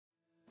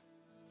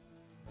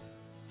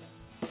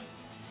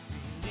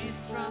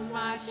from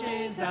my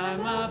chains,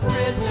 I'm a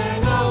prisoner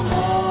no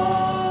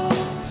more.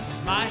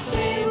 My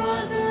shame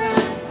was a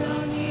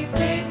ransom he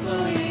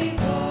faithfully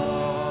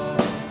bore.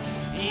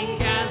 He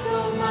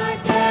canceled my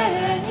debt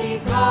and he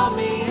called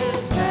me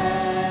his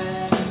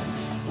friend.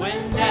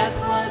 When death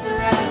was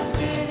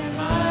arrested and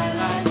my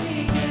life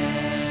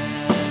began.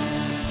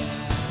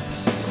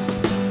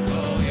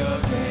 Oh, your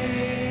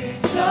grace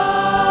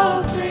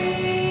so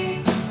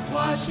free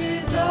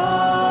washes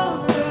over.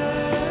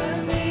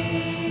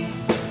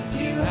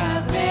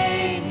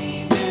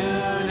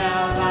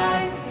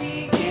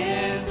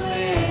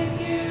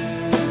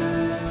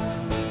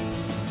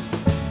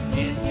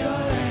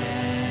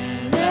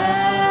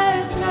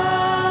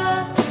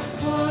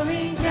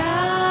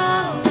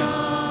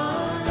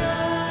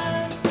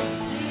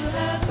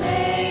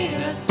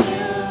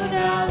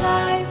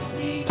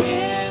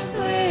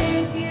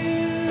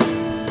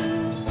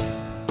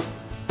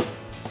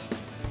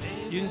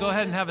 Go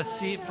ahead and have a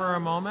seat for a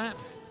moment.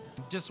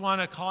 Just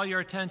want to call your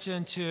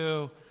attention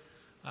to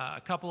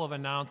a couple of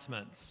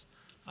announcements.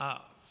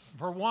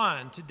 For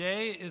one,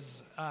 today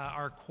is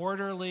our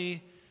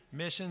quarterly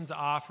missions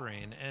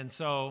offering, and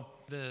so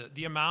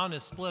the amount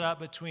is split up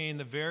between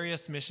the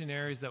various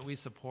missionaries that we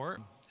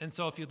support. And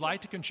so if you'd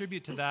like to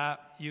contribute to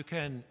that, you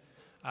can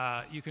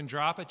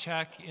drop a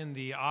check in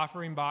the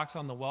offering box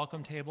on the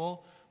welcome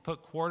table,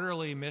 put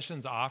quarterly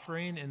missions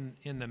offering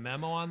in the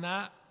memo on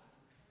that.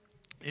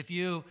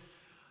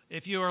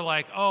 If you are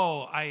like,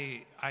 oh,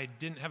 I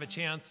didn't have a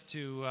chance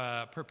to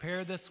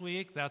prepare this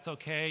week, that's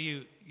okay.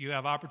 You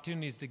have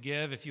opportunities to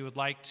give. If you would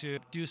like to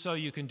do so,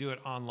 you can do it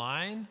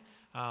online.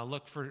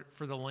 Look for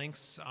the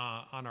links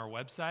on our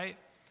website.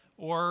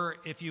 Or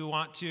if you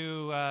want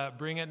to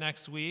bring it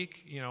next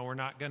week, we're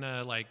not going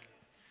to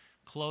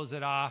close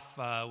it off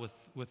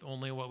with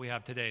only what we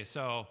have today.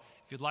 So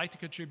if you'd like to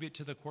contribute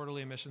to the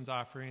quarterly missions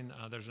offering,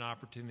 there's an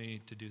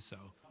opportunity to do so.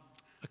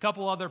 A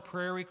couple other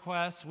prayer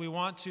requests. We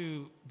want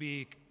to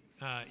be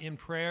in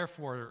prayer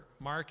for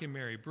Mark and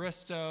Mary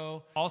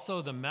Bristow.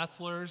 Also the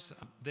Metzlers,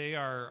 they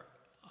are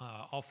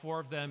all four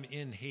of them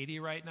in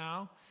Haiti right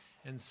now.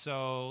 And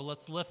so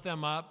let's lift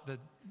them up,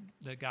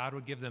 that God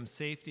would give them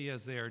safety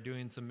as they are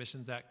doing some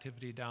missions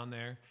activity down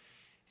there.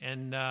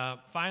 And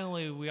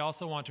finally, we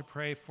also want to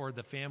pray for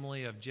the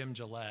family of Jim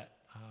Gillette.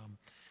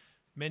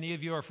 Many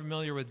of you are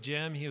familiar with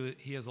Jim.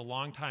 He is a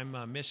longtime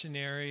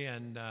missionary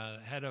and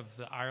head of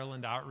the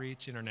Ireland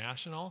Outreach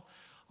International.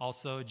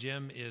 Also,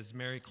 Jim is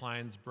Mary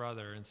Klein's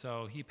brother, and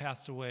so he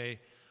passed away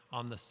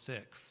on the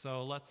 6th.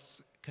 So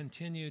let's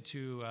continue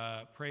to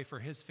pray for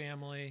his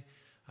family,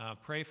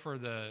 pray for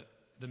the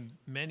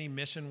many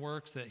mission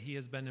works that he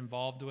has been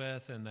involved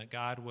with, and that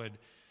God would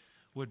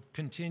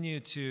continue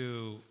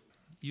to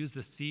use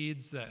the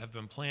seeds that have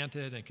been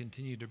planted and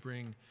continue to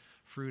bring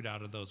fruit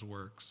out of those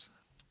works.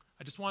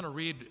 I just want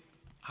to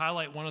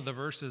highlight one of the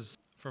verses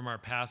from our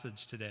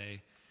passage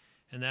today,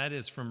 and that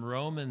is from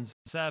Romans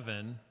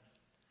 7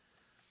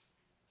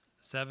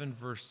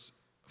 verse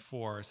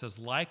 4. It says,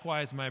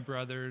 "Likewise, my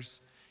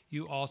brothers,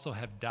 you also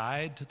have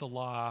died to the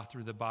law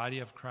through the body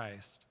of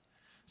Christ,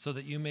 so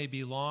that you may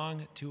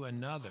belong to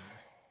another,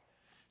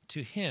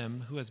 to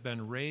him who has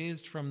been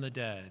raised from the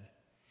dead,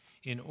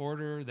 in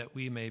order that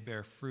we may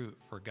bear fruit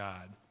for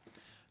God."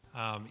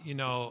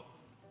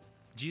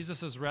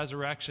 Jesus'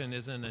 resurrection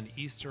isn't an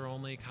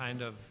Easter-only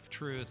kind of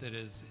truth. It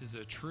is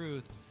a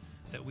truth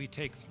that we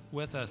take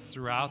with us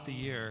throughout the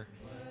year.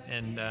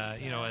 And,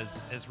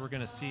 as we're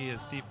going to see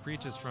as Steve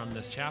preaches from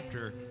this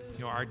chapter,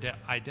 our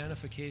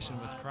identification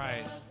with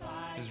Christ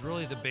is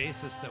really the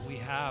basis that we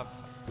have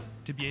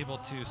to be able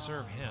to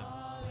serve Him.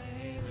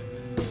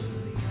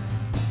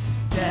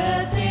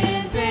 Death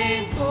in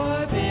vain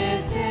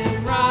forbids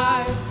Him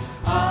rise.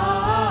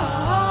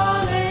 Hallelujah.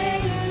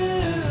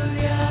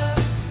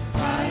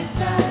 Christ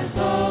has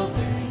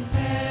opened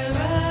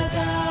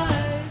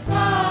paradise.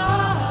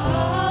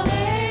 Hallelujah.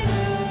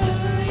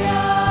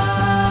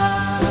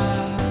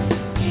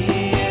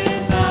 He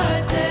is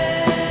not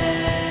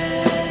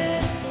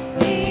dead.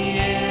 He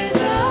is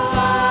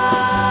alive.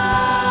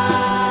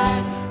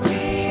 We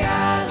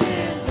have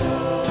His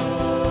hope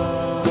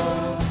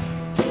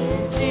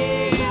in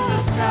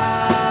Jesus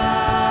Christ.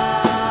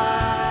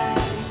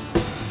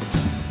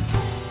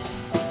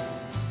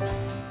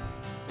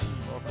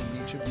 Welcome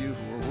each of you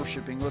who are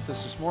worshiping with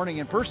us this morning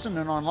in person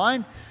and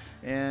online.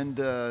 And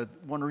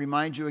want to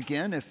remind you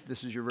again, if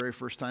this is your very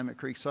first time at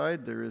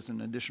Creekside, there is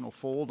an additional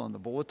fold on the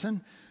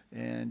bulletin.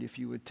 And if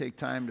you would take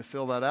time to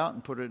fill that out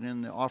and put it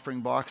in the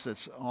offering box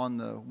that's on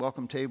the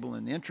welcome table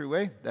in the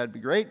entryway, that'd be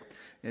great.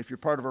 And if you're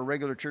part of our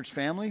regular church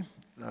family,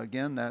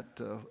 again,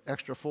 that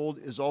extra fold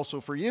is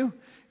also for you.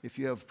 If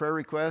you have prayer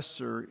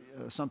requests or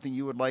something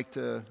you would like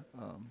to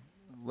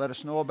let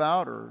us know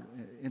about, or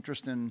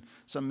interest in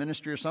some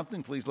ministry or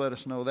something, please let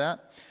us know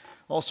that.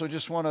 Also,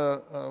 just want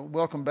to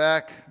welcome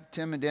back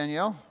Tim and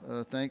Danielle.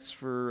 Thanks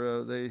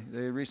for, they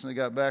recently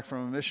got back from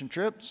a mission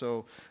trip,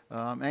 so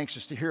I'm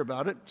anxious to hear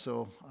about it.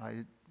 So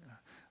I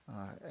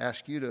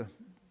ask you to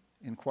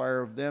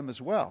inquire of them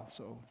as well.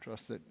 So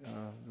trust that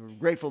we're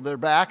grateful they're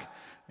back,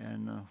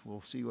 and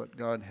we'll see what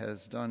God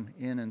has done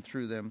in and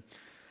through them.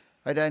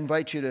 I'd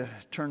invite you to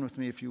turn with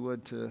me, if you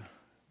would, to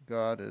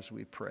God as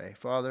we pray.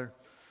 Father,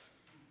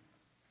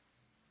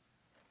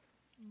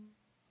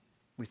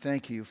 we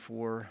thank you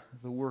for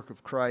the work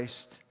of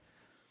Christ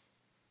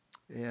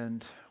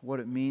and what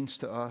it means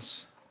to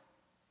us.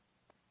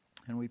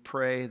 And we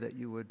pray that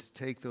you would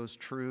take those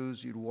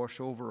truths, you'd wash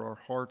over our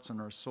hearts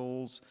and our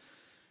souls,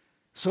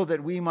 so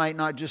that we might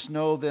not just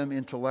know them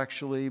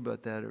intellectually,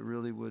 but that it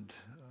really would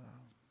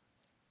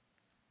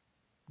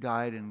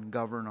guide and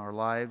govern our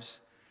lives.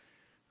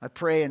 I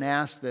pray and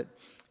ask that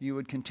you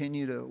would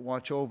continue to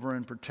watch over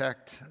and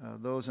protect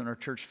those in our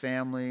church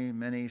family,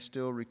 many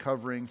still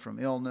recovering from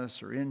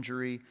illness or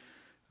injury,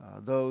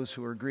 those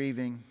who are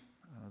grieving,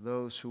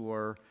 those who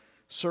are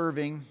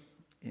serving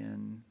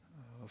in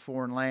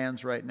foreign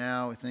lands right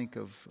now. I think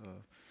of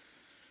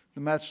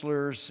the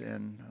Metzlers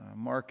and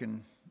Mark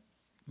and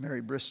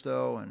Mary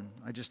Bristow, and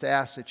I just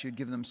ask that you'd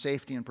give them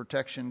safety and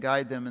protection,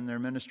 guide them in their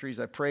ministries.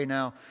 I pray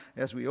now,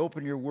 as we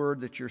open your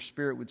word, that your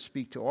Spirit would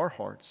speak to our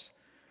hearts.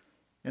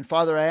 And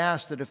Father, I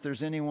ask that if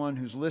there's anyone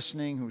who's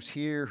listening, who's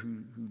here,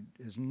 who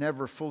has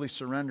never fully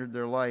surrendered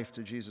their life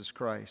to Jesus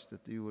Christ,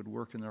 that you would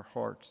work in their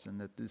hearts, and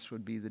that this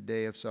would be the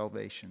day of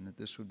salvation, that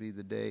this would be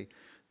the day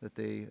that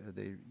they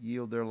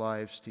yield their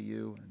lives to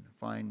you and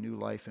find new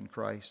life in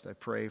Christ. I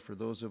pray for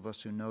those of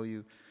us who know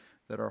you,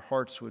 that our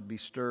hearts would be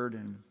stirred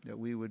and that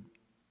we would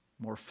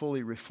more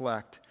fully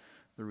reflect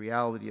the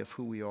reality of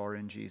who we are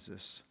in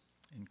Jesus.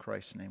 In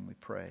Christ's name we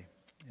pray.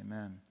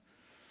 Amen.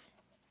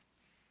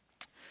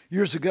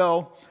 Years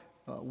ago,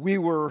 we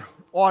were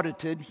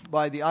audited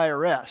by the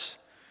IRS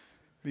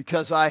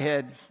because I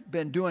had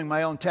been doing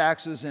my own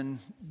taxes and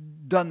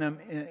done them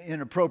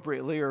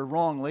inappropriately or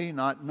wrongly,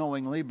 not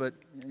knowingly, but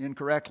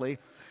incorrectly.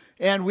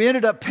 And we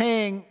ended up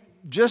paying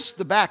just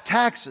the back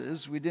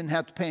taxes. We didn't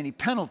have to pay any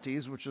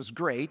penalties, which was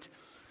great.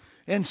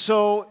 And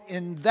so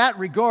in that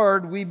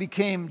regard, we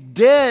became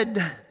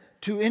dead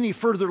to any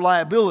further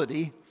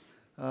liability,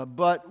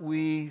 but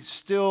we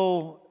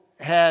still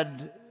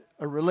had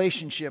a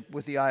relationship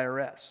with the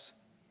IRS,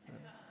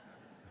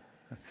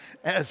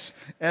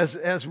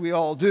 as we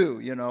all do.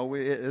 You know,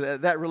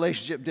 that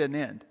relationship didn't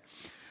end.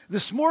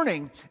 This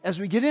morning,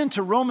 as we get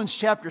into Romans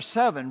chapter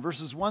 7,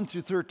 verses 1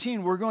 through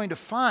 13, we're going to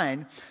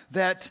find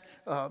that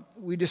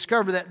we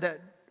discover that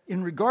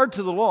in regard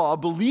to the law,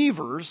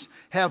 believers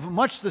have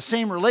much the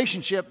same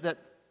relationship that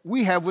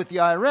we have with the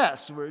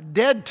IRS. We're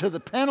dead to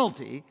the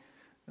penalty,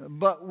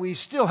 but we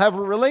still have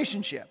a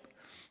relationship.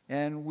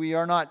 And we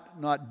are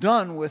not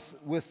done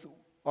with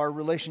our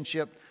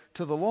relationship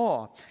to the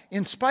law,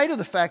 in spite of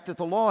the fact that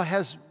the law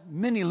has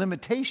many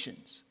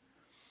limitations.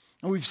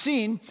 And we've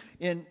seen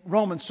in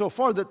Romans so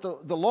far that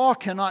the law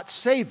cannot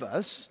save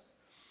us.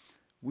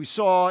 We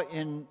saw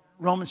in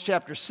Romans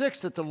chapter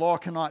 6 that the law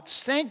cannot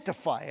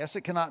sanctify us.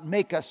 It cannot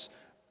make us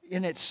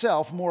in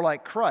itself more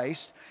like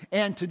Christ.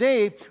 And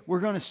today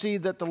we're going to see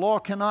that the law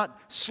cannot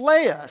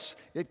slay us.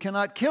 It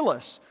cannot kill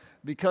us,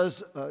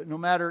 because no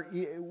matter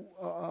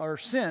our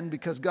sin,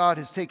 because God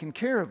has taken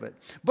care of it.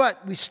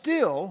 But we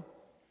still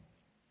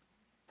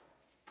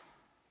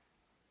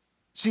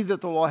see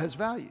that the law has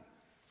value.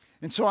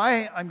 And so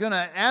I'm going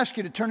to ask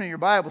you to turn in your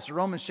Bibles to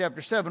Romans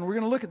chapter 7. We're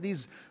going to look at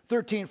these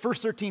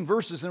first 13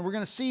 verses, and we're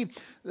going to see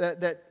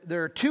that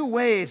there are two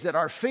ways that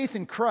our faith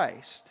in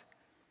Christ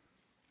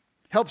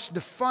helps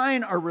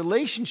define our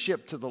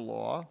relationship to the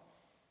law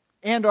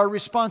and our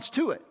response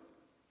to it.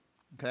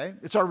 Okay?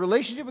 It's our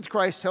relationship with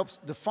Christ helps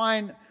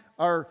define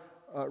our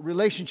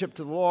relationship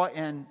to the law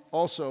and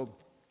also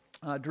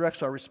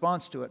directs our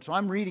response to it. So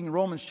I'm reading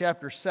Romans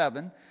chapter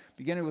 7,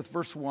 beginning with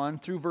verse 1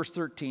 through verse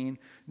 13.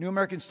 New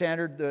American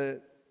Standard,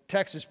 the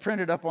text is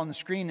printed up on the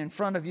screen in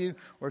front of you,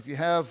 or if you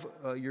have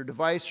your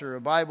device or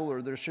a Bible,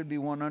 or there should be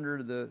one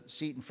under the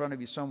seat in front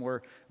of you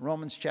somewhere,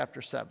 Romans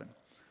chapter 7.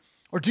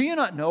 Or do you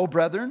not know,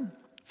 brethren,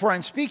 for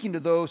I'm speaking to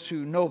those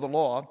who know the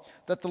law,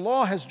 that the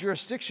law has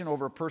jurisdiction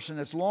over a person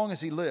as long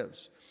as he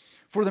lives.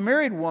 For the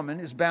married woman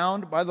is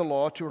bound by the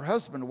law to her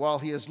husband while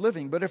he is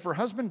living, but if her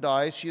husband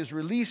dies, she is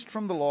released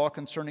from the law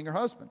concerning her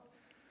husband.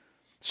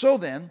 So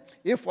then,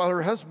 if while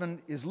her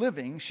husband is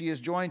living, she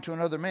is joined to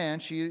another man,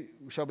 she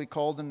shall be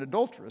called an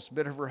adulteress.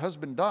 But if her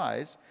husband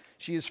dies,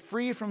 she is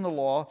free from the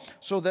law,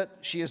 so that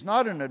she is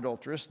not an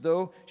adulteress,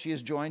 though she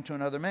is joined to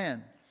another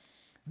man.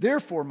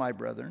 Therefore, my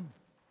brethren,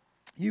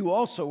 you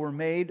also were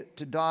made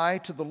to die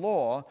to the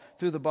law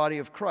through the body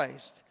of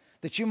Christ,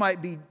 that you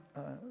might be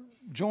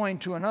joined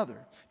to another,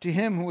 to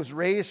him who was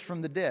raised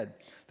from the dead,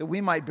 that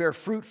we might bear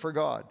fruit for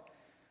God.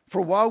 For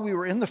while we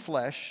were in the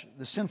flesh,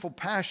 the sinful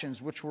passions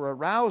which were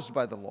aroused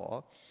by the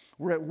law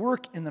were at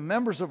work in the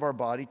members of our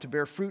body to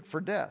bear fruit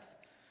for death.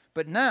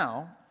 But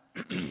now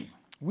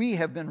we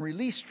have been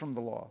released from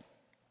the law,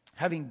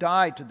 having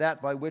died to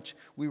that by which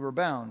we were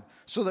bound,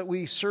 so that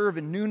we serve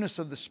in newness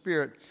of the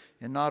Spirit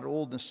and not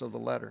oldness of the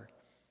letter.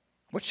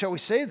 What shall we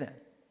say then?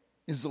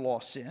 Is the law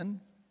sin?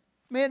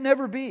 May it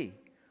never be.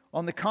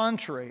 On the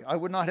contrary, I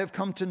would not have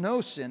come to know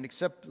sin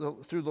except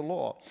through the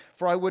law.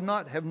 For I would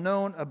not have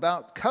known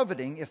about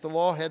coveting if the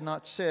law had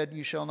not said,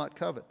 you shall not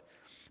covet.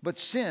 But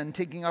sin,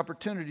 taking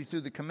opportunity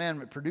through the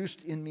commandment,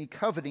 produced in me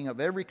coveting of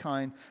every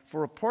kind.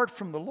 For apart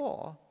from the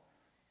law,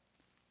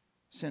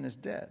 sin is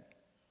dead.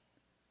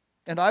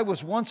 And I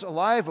was once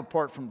alive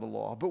apart from the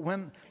law, but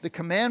when the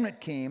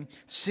commandment came,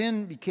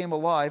 sin became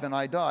alive and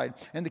I died.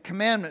 And the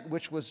commandment,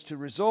 which was to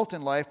result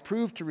in life,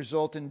 proved to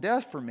result in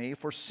death for me.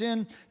 For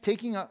sin,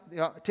 taking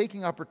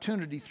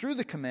opportunity through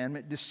the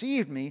commandment,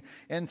 deceived me,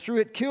 and through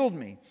it killed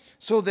me.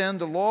 So then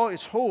the law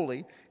is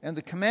holy, and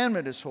the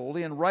commandment is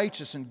holy, and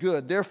righteous and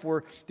good.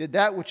 Therefore, did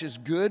that which is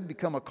good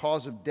become a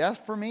cause of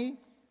death for me?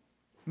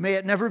 May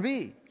it never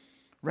be.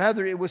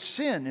 Rather, it was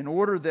sin, in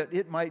order that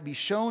it might be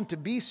shown to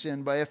be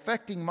sin by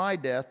effecting my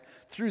death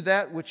through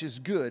that which is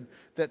good,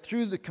 that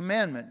through the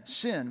commandment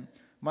sin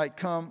might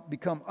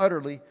become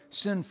utterly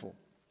sinful.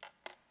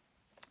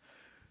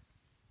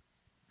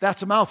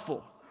 That's a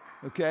mouthful,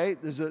 okay?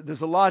 There's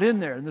a lot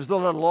in there, and there's a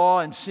lot of law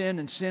and sin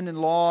and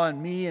law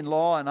and me and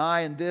law and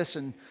I and this,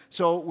 and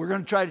so we're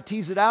going to try to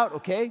tease it out,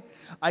 okay?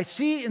 I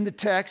see in the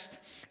text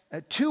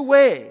two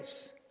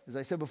ways, as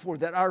I said before,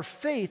 that our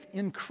faith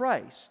in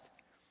Christ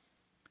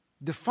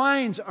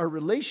defines our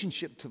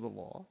relationship to the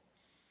law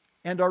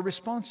and our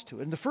response to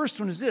it. And the first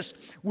one is this: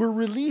 we're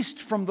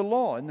released from the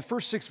law. In the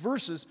first 6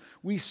 verses,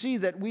 we see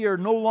that we are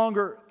no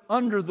longer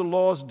under the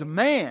law's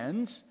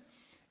demands,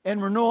 and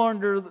we're no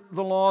longer under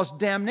the law's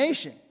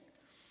damnation.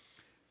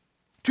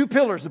 Two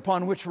pillars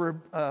upon which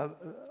our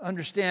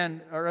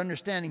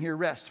understanding here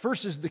rests.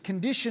 First is the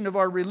condition of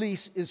our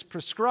release is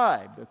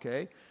prescribed,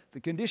 okay?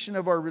 The condition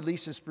of our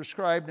release is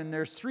prescribed, and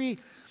there's 3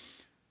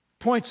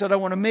 points that I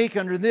want to make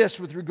under this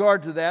with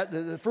regard to that.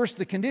 The first,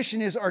 the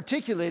condition is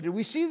articulated.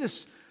 We see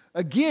this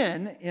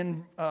again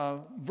in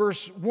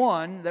verse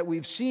 1 that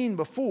we've seen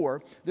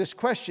before, this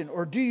question,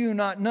 or do you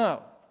not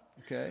know?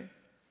 Okay?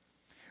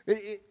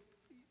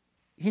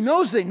 He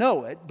knows they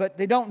know it, but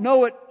they don't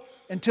know it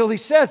until he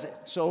says it.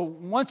 So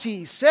once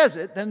he says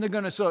it, then they're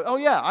going to say, oh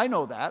yeah, I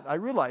know that, I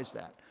realize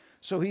that.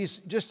 So he's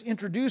just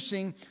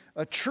introducing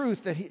a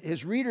truth that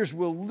his readers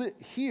will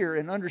hear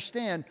and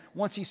understand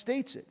once he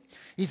states it.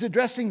 He's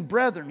addressing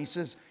brethren. He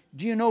says,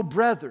 do you know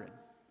brethren?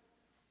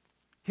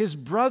 His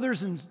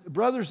brothers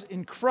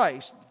in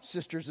Christ,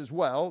 sisters as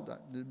well,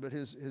 but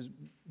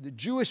the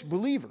Jewish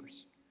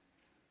believers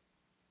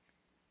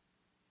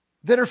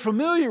that are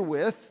familiar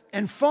with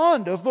and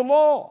fond of the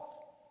law.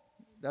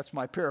 That's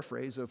my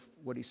paraphrase of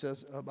what he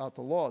says about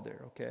the law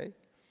there, okay?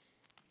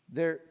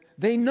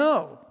 They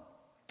know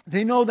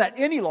that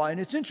any law, and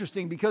it's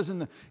interesting because in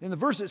the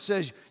verse it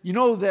says, you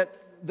know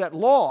that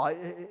law,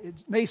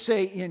 it may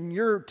say in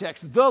your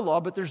text, the law,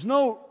 but there's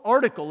no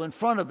article in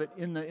front of it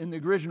in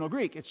the original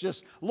Greek. It's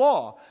just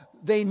law.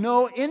 They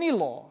know any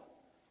law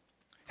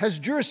has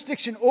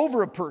jurisdiction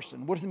over a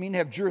person. What does it mean to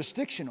have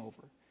jurisdiction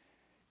over?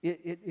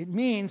 It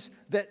means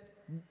that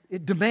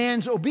it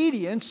demands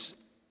obedience,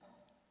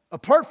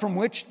 apart from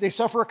which they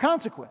suffer a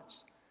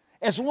consequence,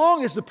 as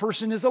long as the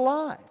person is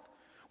alive.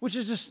 Which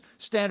is just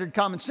standard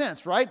common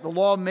sense, right? The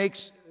law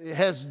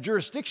has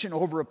jurisdiction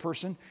over a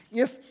person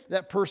if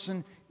that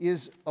person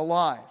is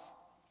alive.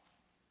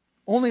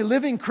 Only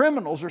living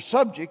criminals are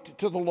subject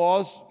to the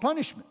law's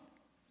punishment.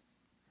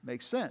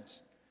 Makes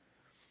sense.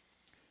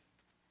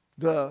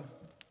 The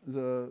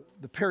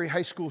Perry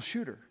High School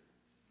shooter.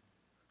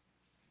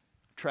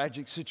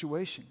 Tragic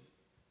situation.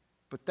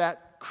 But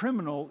that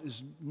criminal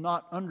is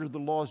not under the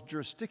law's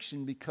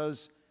jurisdiction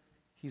because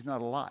he's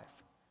not alive.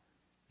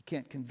 You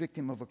can't convict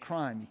him of a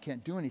crime. You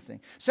can't do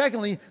anything.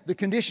 Secondly, the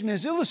condition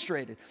is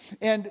illustrated.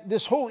 And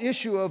this whole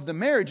issue of the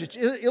marriage, it's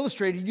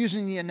illustrated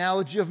using the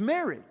analogy of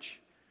marriage.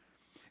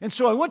 And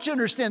so I want you to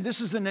understand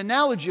this is an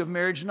analogy of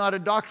marriage, not a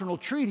doctrinal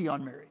treaty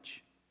on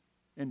marriage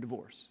and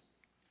divorce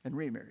and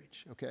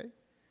remarriage, okay?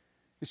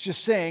 It's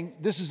just saying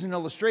this is an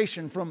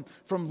illustration from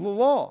the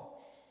law.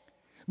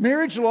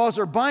 Marriage laws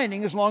are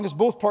binding as long as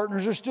both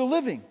partners are still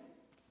living.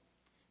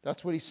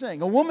 That's what he's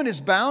saying. A woman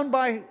is bound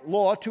by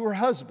law to her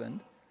husband,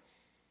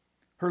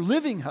 her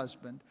living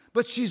husband,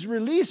 but she's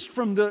released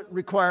from the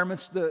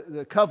requirements,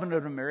 the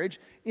covenant of marriage,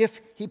 if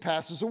he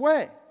passes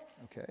away.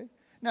 Okay?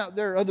 Now,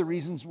 there are other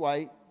reasons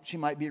why she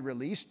might be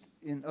released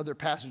in other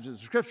passages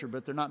of Scripture,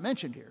 but they're not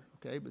mentioned here.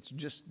 Okay? But it's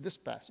just this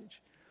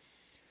passage.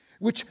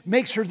 Which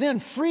makes her then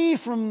free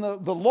from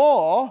the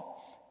law,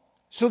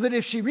 so that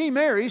if she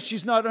remarries,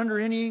 she's not under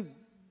any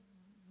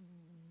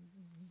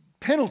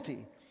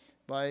penalty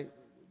by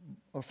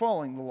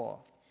following the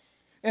law.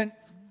 And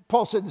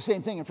Paul said the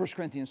same thing in 1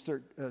 Corinthians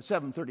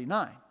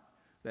 7:39,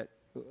 that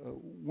a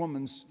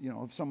woman's,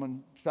 if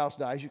someone's spouse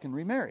dies, you can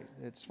remarry.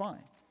 It's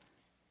fine.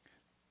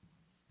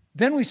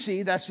 Then we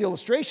see, that's the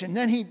illustration,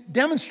 then he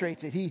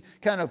demonstrates it. He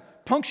kind of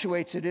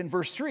punctuates it in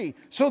verse 3.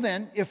 So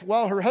then, if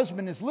while her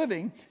husband is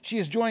living, she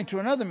is joined to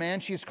another man,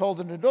 she is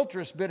called an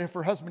adulteress. But if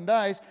her husband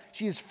dies,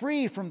 she is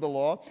free from the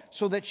law,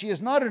 so that she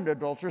is not an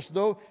adulteress,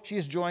 though she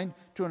is joined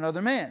to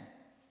another man.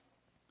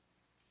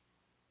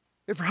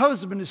 If her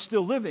husband is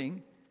still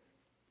living,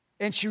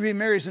 and she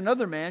remarries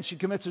another man, she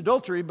commits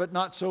adultery, but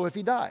not so if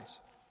he dies.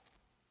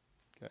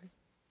 Okay?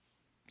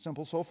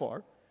 Simple so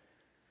far.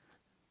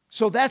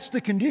 So that's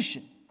the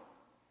condition.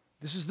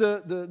 This is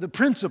the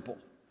principle.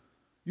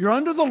 You're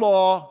under the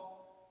law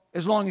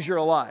as long as you're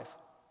alive.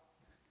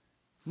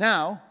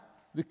 Now,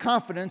 the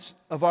confidence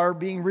of our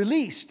being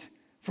released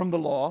from the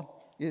law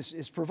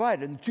is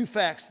provided. And the two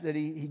facts that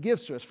he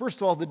gives to us.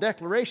 First of all, the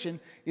declaration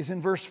is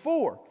in verse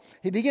 4.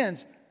 He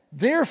begins,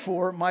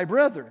 "Therefore, my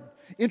brethren,"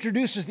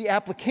 introduces the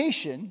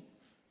application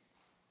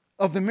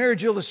of the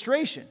marriage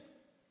illustration.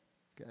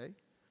 Okay?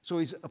 So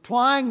he's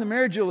applying the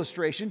marriage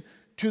illustration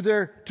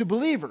to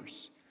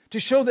believers to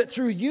show that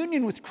through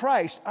union with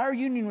Christ, our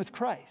union with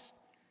Christ,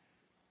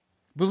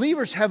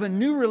 believers have a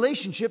new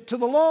relationship to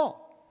the law.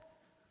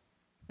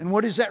 And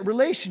what is that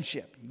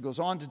relationship? He goes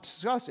on to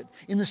discuss it.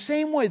 In the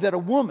same way that a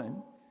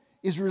woman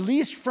is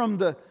released from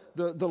the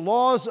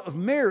laws of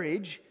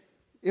marriage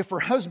if her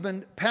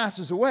husband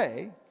passes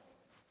away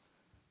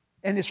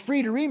and is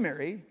free to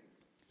remarry,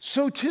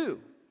 so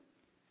too,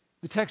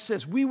 the text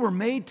says, we were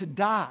made to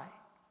die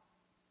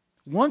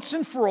once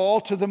and for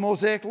all to the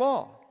Mosaic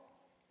law.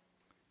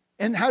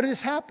 And how did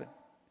this happen?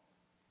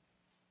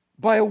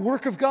 By a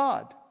work of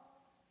God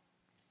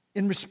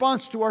in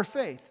response to our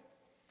faith.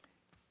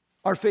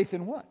 Our faith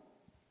in what?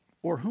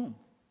 Or whom?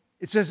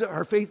 It says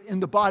our faith in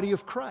the body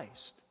of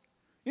Christ.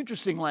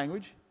 Interesting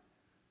language.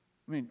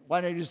 I mean,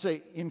 why don't you just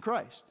say in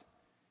Christ?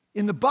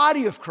 In the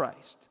body of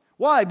Christ.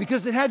 Why?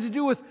 Because it had to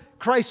do with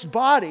Christ's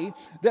body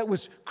that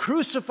was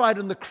crucified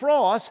on the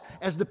cross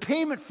as the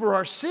payment for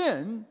our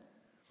sin,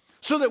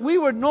 so that we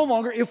would no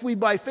longer, if we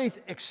by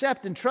faith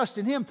accept and trust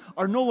in Him,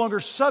 are no longer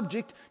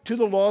subject to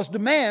the law's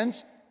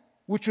demands,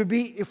 which would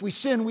be if we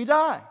sin, we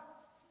die.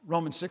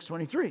 Romans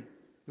 6:23.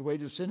 The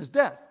wages of sin is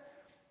death.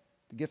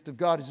 The gift of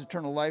God is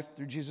eternal life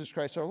through Jesus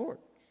Christ our Lord.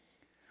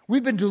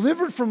 We've been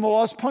delivered from the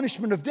law's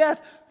punishment of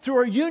death through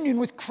our union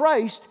with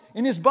Christ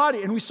in His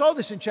body. And we saw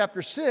this in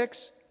chapter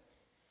 6.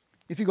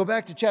 If you go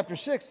back to chapter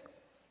 6,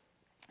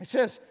 it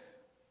says,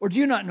 "Or do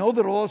you not know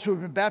that all those who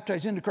have been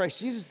baptized into Christ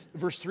Jesus,"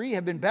 verse 3,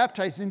 "have been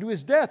baptized into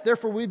His death?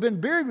 Therefore we've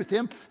been buried with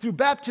Him through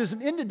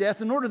baptism into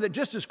death, in order that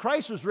just as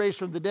Christ was raised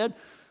from the dead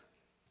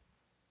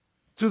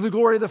through the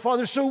glory of the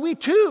Father, so we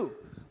too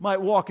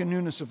might walk in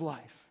newness of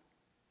life."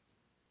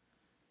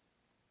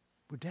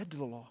 We're dead to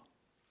the law.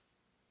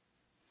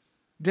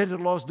 Dead to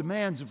the law's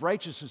demands of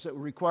righteousness that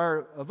would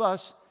require of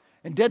us,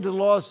 and dead to the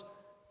law's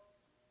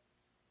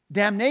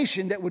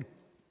damnation that would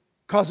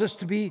cause us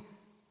to be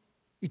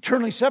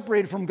eternally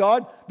separated from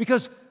God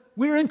because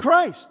we're in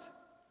Christ.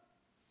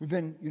 We've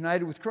been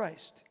united with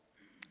Christ.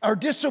 Our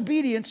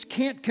disobedience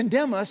can't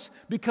condemn us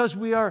because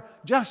we are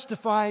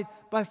justified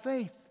by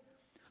faith.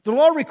 The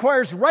law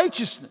requires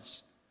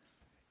righteousness.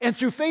 And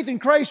through faith in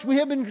Christ, we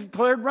have been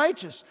declared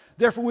righteous.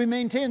 Therefore, we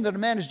maintain that a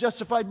man is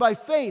justified by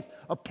faith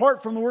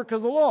apart from the work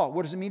of the law.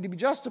 What does it mean to be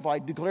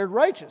justified? Declared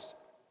righteous.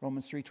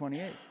 Romans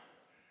 3:28.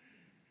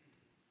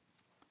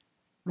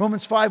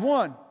 Romans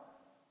 5:1.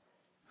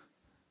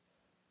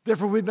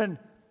 Therefore, we've been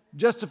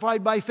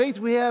justified by faith.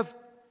 We have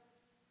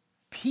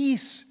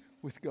peace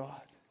with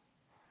God.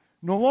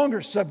 No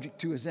longer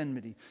subject to His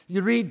enmity.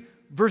 You read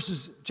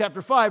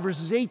chapter 5,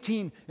 verses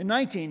 18 and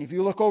 19. If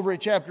you look over at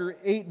chapter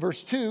 8,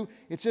 verse 2,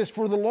 it says,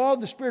 "For the law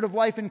of the Spirit of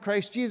life in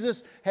Christ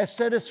Jesus has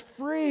set us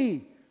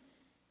free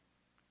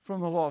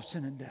from the law of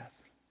sin and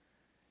death."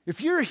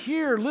 If you're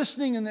here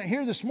listening and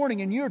here this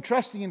morning and you're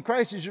trusting in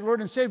Christ as your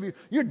Lord and Savior,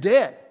 you're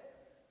dead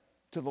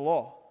to the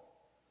law.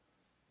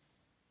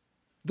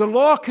 The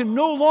law can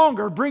no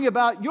longer bring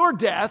about your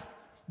death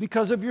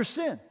because of your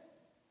sin.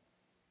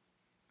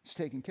 It's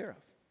taken care of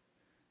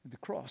at the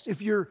cross.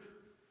 If you're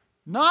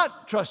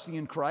not trusting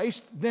in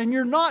Christ, then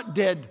you're not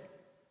dead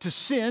to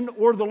sin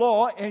or the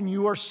law, and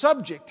you are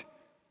subject.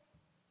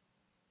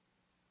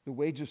 The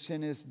wage of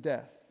sin is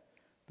death,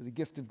 but the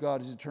gift of God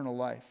is eternal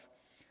life.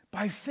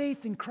 By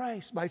faith in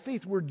Christ, by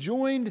faith we're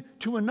joined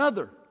to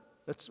another.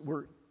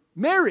 We're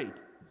married,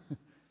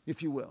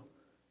 if you will,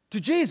 to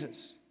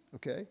Jesus,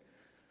 okay,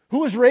 who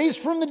was raised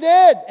from the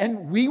dead,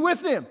 and we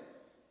with Him,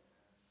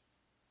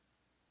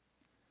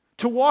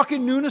 to walk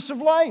in newness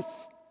of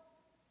life.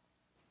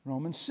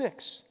 Romans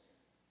 6.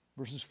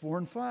 Verses 4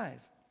 and 5.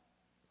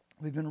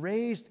 We've been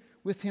raised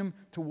with Him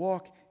to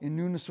walk in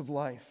newness of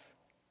life,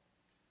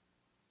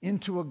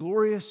 into a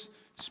glorious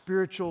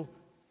spiritual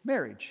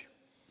marriage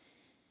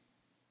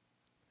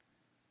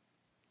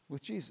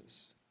with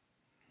Jesus.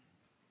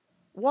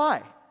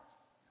 Why?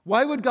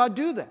 Why would God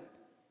do that?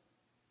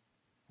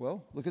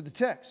 Well, look at the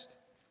text. It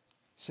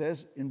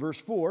says in verse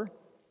 4,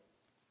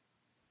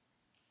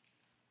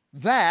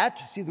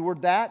 that, see the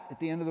word that at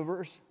the end of the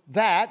verse?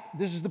 That,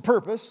 this is the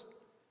purpose,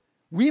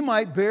 we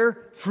might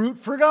bear fruit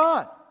for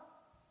God.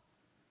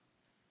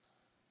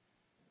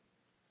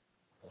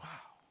 Wow.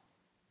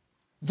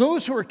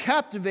 Those who are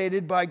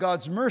captivated by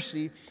God's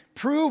mercy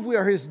prove we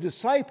are His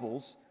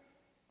disciples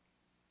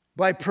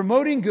by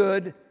promoting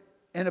good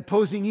and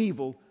opposing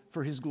evil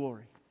for His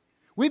glory.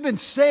 We've been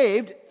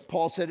saved,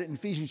 Paul said it in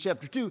Ephesians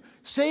chapter 2,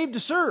 saved to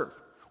serve.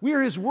 We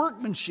are His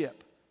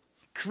workmanship,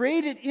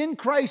 created in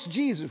Christ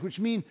Jesus, which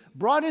means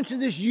brought into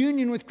this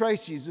union with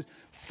Christ Jesus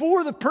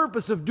for the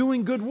purpose of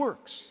doing good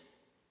works.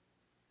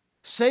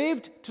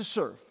 Saved to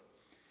serve.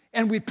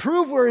 And we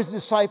prove we're His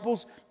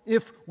disciples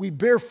if we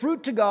bear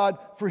fruit to God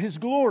for His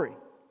glory.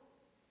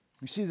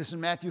 We see this in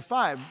Matthew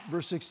 5,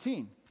 verse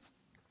 16.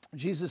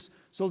 Jesus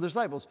told the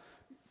disciples,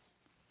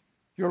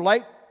 your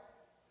light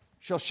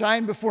shall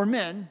shine before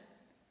men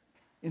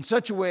in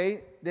such a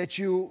way that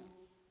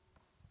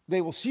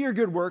they will see your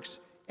good works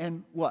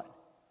and what?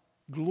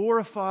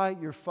 Glorify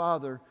your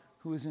Father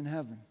who is in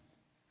heaven.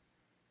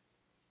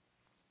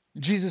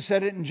 Jesus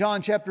said it in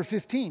John chapter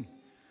 15,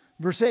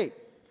 verse 8.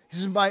 He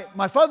says,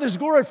 my Father is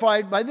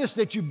glorified by this,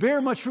 that you bear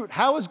much fruit.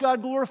 How is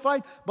God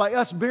glorified? By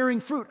us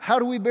bearing fruit. How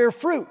do we bear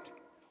fruit?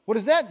 What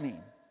does that mean?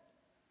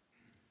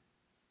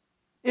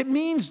 It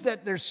means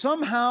that there's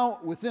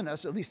somehow within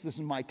us, at least this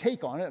is my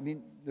take on it. I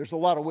mean, there's a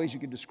lot of ways you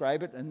could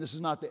describe it, and this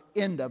is not the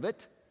end of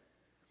it.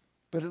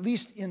 But at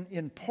least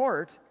in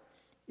part,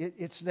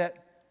 it's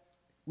that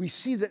we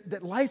see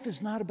that life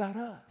is not about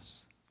us.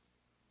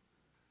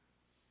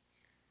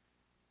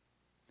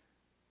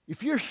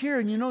 If you're here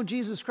and you know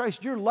Jesus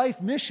Christ, your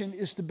life mission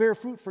is to bear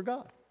fruit for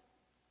God.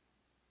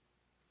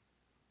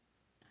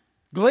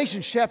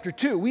 Galatians chapter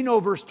 2, we know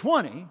verse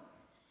 20,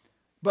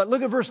 but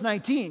look at verse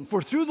 19.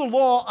 For through the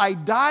law I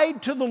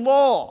died to the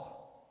law,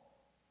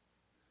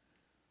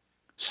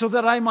 so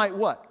that I might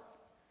what?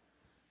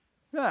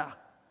 Yeah,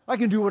 I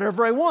can do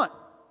whatever I want.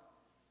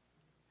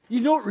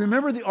 You don't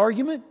remember the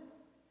argument?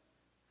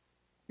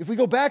 If we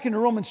go back into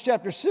Romans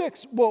chapter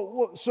 6,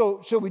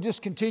 so we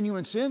just continue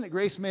in sin that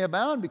grace may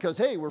abound because,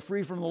 hey, we're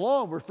free from the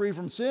law, we're free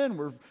from sin,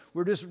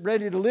 we're just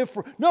ready to live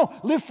for... No,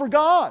 live for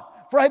God.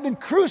 For I've been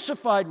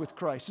crucified with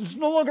Christ. It's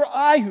no longer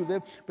I who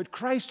live, but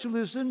Christ who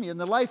lives in me. And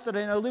the life that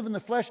I now live in the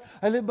flesh,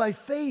 I live by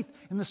faith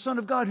in the Son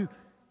of God who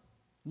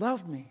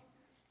loved me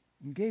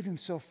and gave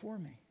Himself for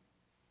me.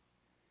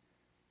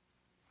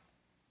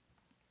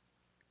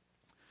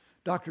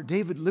 Dr.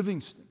 David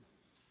Livingstone,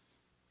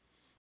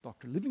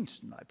 Dr.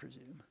 Livingstone, I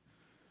presume,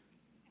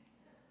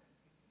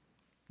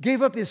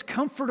 gave up his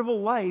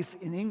comfortable life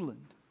in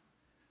England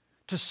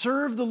to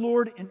serve the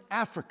Lord in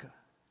Africa,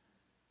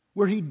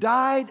 where he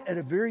died at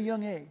a very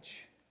young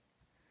age.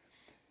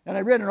 And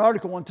I read an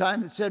article one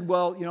time that said,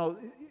 well,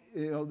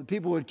 the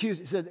people would accuse,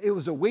 it said it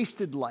was a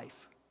wasted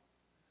life.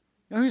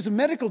 He was a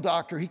medical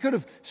doctor. He could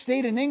have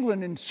stayed in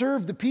England and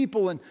served the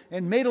people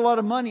and made a lot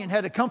of money and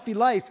had a comfy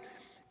life.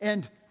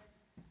 And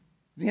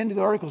the end of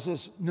the article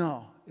says,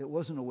 no, it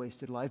wasn't a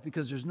wasted life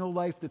because there's no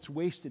life that's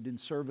wasted in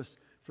service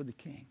for the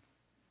King.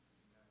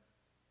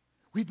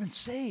 We've been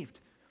saved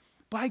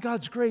by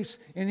God's grace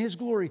and His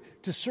glory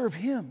to serve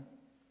Him.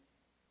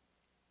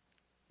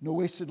 No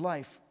wasted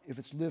life if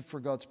it's lived for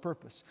God's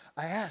purpose.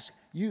 I ask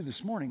you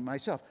this morning,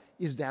 myself,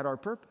 is that our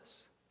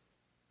purpose?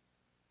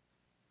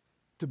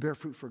 To bear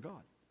fruit for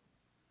God.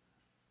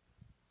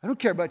 I don't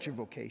care about your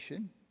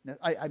vocation.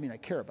 I mean, I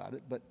care about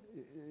it, but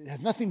it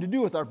has nothing to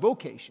do with our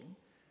vocation.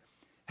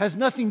 Has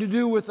nothing to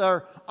do with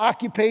our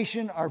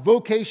occupation, our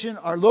vocation,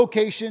 our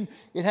location.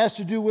 It has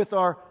to do with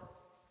our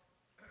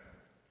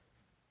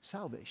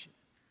salvation.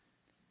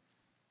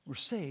 We're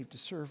saved to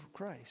serve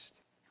Christ.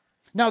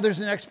 Now, there's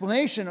an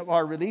explanation of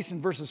our release in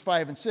verses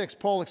 5 and 6.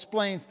 Paul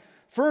explains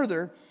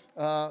further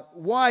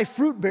why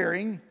fruit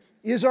bearing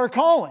is our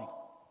calling.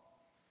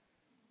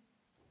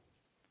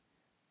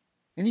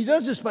 And he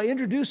does this by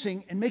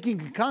introducing and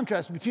making a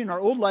contrast between our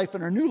old life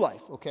and our new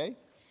life, okay?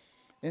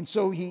 And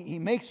so he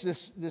makes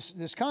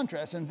this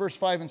contrast. In verse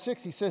 5 and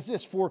 6, he says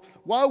this, for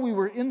while we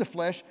were in the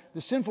flesh,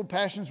 the sinful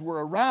passions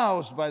were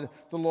aroused by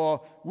the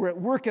law, were at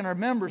work in our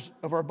members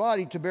of our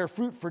body to bear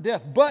fruit for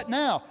death. But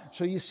now,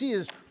 so you see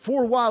is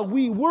for while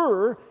we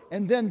were,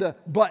 and then the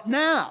but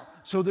now.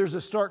 So there's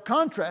a stark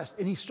contrast.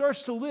 And he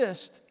starts to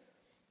list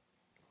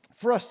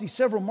for us these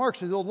several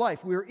marks of the old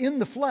life. We are in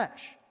the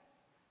flesh.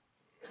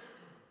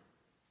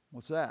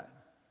 What's that?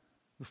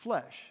 The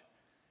flesh.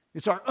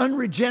 It's our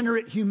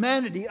unregenerate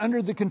humanity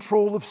under the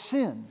control of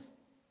sin.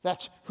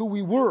 That's who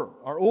we were,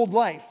 our old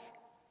life.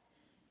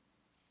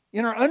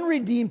 In our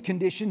unredeemed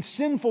condition,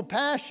 sinful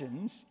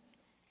passions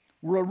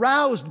were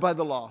aroused by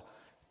the law.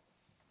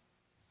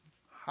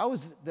 How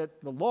is it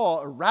that the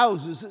law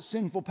arouses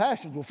sinful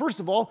passions? Well, first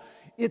of all,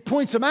 it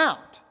points them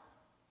out.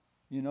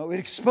 It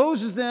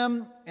exposes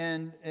them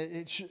and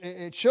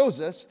it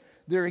shows us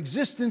their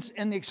existence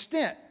and the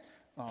extent.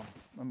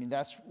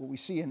 That's what we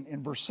see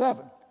in verse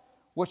 7.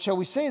 What shall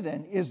we say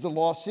then? Is the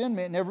law sin?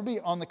 May it never be.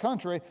 On the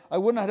contrary, I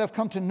would not have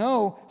come to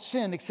know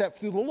sin except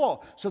through the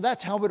law. So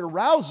that's how it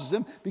arouses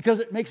them,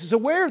 because it makes us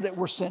aware that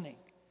we're sinning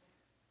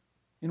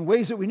in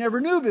ways that we never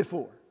knew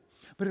before.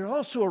 But it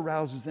also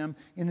arouses them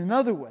in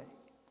another way,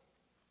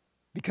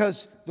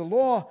 because the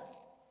law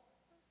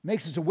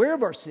makes us aware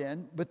of our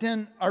sin, but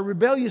then our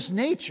rebellious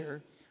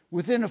nature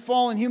within a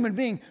fallen human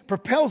being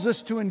propels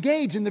us to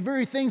engage in the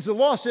very things the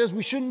law says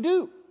we shouldn't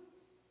do.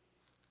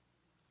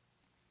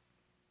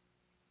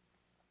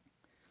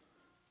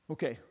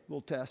 Okay,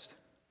 little test.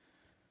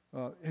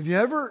 Have you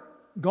ever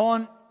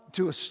gone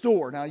to a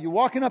store. Now, you're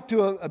walking up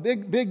to a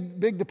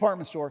big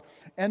department store,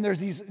 and there's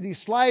these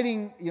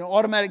sliding,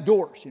 automatic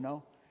doors,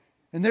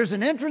 And there's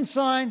an entrance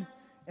sign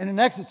and an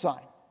exit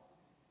sign.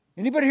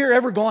 Anybody here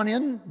ever gone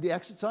in the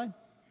exit sign?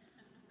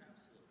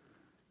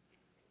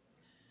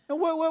 No,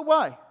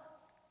 why?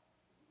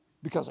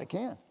 Because I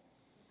can.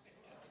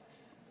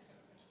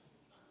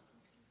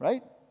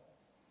 Right?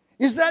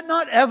 Is that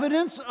not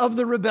evidence of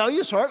the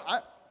rebellious heart?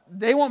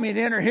 They want me to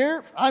enter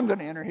here, I'm going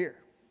to enter here.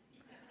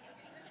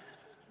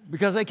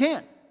 Because I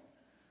can.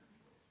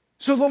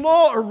 So the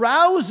law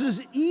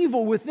arouses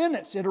evil within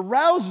us. It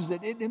arouses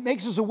it. It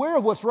makes us aware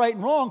of what's right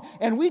and wrong,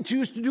 and we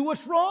choose to do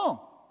what's wrong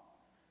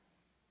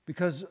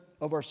because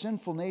of our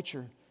sinful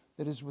nature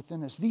that is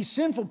within us. These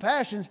sinful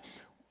passions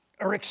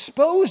are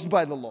exposed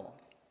by the law.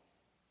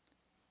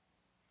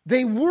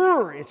 They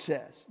were, it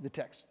says, the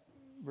text,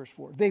 verse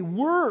 4. They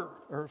were,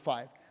 or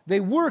 5. They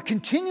were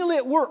continually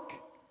at work,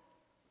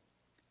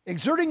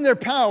 exerting their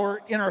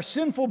power in our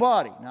sinful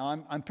body.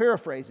 Now, I'm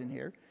paraphrasing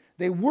here.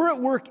 They were at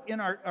work in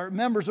our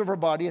members of our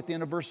body at the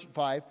end of verse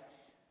 5.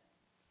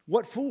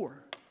 What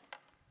for?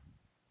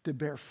 To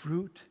bear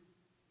fruit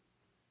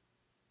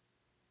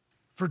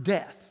for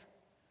death.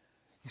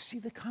 You see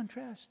the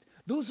contrast?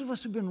 Those of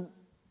us who've been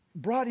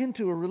brought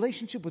into a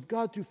relationship with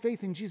God through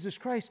faith in Jesus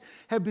Christ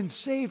have been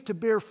saved to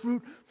bear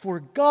fruit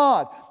for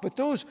God. But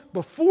those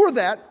before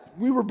that,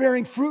 we were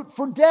bearing fruit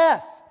for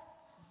death.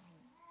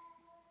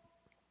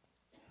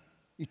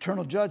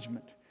 Eternal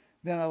judgment.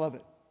 Then I love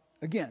it.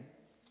 Again,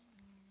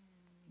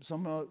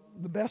 some of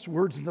the best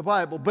words in the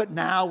Bible, but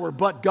now, or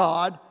but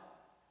God.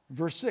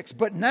 Verse 6,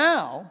 but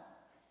now,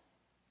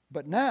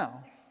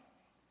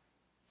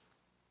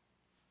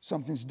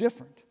 something's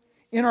different.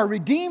 In our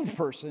redeemed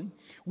person,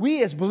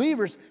 we as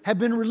believers have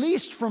been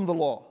released from the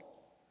law.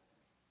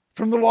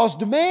 From the law's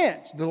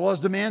demands. The law's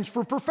demands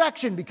for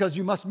perfection, because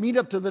you must meet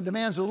up to the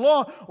demands of the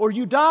law or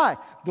you die.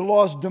 The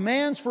law's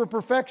demands for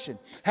perfection.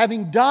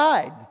 Having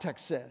died, the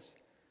text says,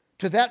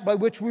 to that by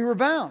which we were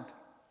bound.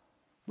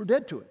 We're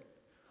dead to it.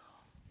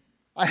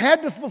 I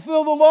had to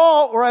fulfill the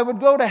law or I would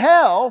go to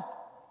hell,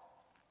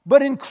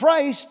 but in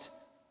Christ,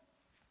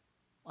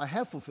 I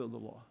have fulfilled the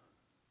law.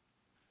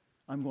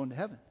 I'm going to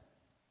heaven.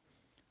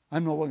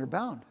 I'm no longer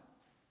bound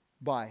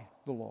by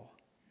the law.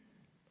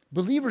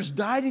 Believers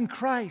died in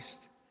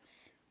Christ.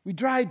 We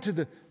died to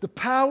the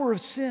power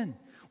of sin.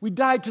 We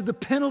died to the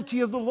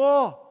penalty of the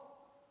law.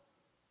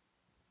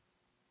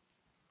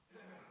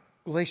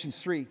 Galatians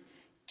 3.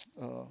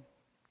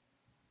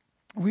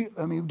 We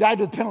died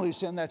to the penalty of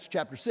sin. That's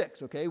chapter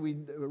 6, okay?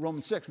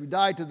 Romans 6. We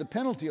died to the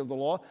penalty of the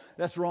law.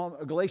 That's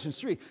Galatians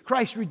 3.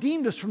 Christ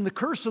redeemed us from the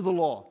curse of the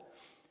law.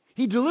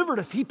 He delivered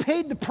us. He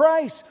paid the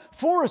price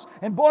for us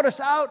and bought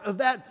us out of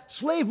that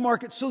slave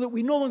market so that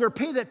we no longer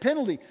pay that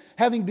penalty,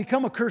 having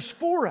become a curse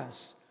for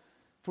us.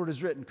 For it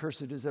is written,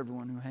 cursed is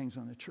everyone who hangs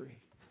on a tree.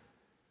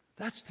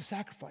 That's the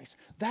sacrifice.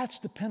 That's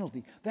the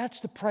penalty. That's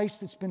the price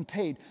that's been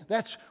paid.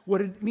 That's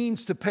what it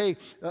means to pay.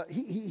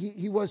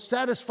 He was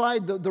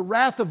satisfied the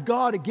wrath of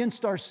God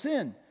against our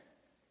sin.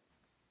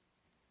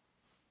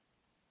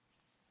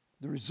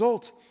 The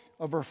result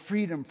of our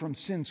freedom from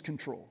sin's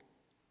control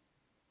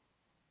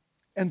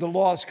and the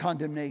law's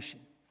condemnation.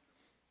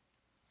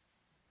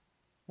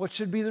 What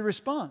should be the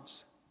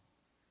response?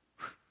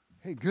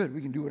 Hey, good,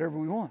 we can do whatever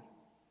we want.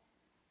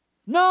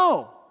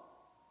 No!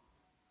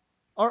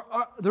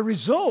 The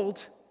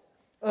result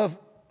of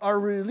our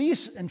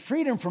release and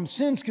freedom from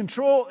sin's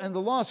control and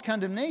the law's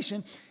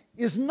condemnation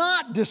is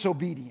not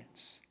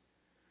disobedience.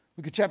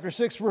 Look at chapter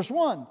 6, verse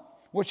 1.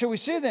 What shall we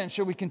say then?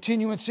 Shall we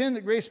continue in sin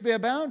that grace may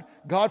abound?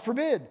 God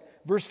forbid.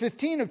 Verse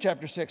 15 of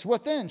chapter 6.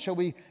 What then? Shall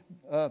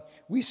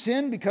we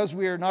sin because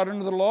we are not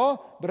under the law,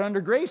 but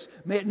under grace?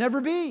 May it never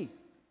be.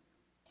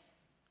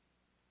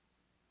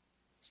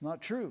 It's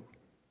not true.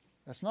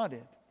 That's not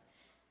it.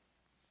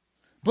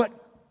 But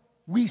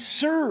we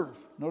serve.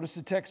 Notice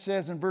the text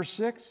says in verse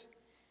 6.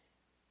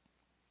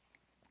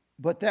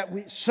 But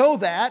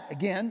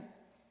again,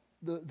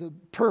 the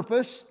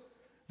purpose,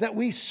 that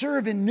we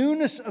serve in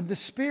newness of the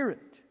Spirit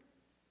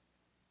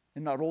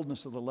and not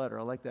oldness of the letter.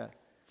 I like that.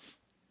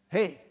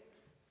 Hey,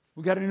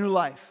 we got a new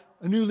life,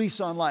 a new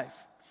lease on life.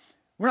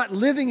 We're not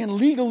living in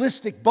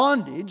legalistic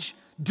bondage,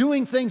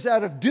 doing things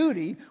out of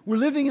duty. We're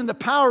living in the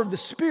power of the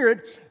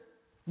Spirit,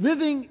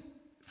 living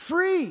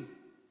free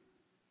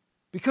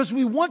because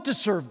we want to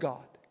serve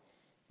God.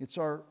 It's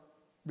our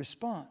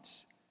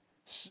response.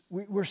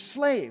 We're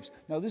slaves.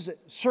 Now, this is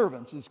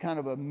servants is kind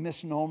of a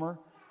misnomer.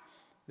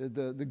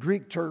 The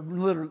Greek term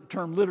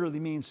literally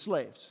means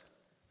slaves.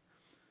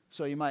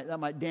 So that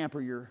might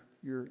damper your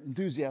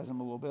enthusiasm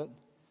a little bit.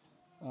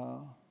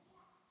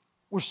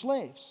 We're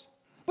slaves.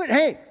 But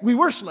hey, we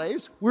were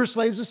slaves. We're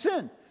slaves of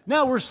sin.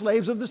 Now we're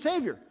slaves of the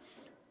Savior.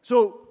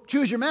 So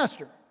choose your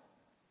master.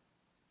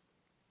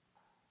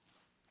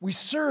 We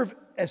serve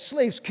as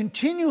slaves,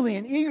 continually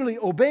and eagerly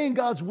obeying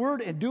God's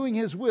word and doing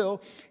His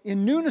will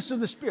in newness of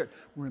the Spirit.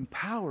 We're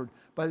empowered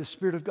by the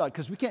Spirit of God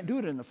because we can't do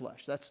it in the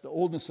flesh. That's the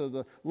oldness of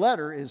the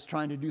letter, is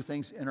trying to do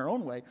things in our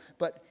own way.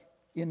 But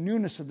in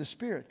newness of the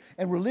Spirit.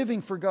 And we're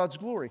living for God's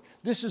glory.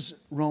 This is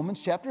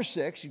Romans chapter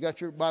 6. You got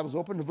your Bibles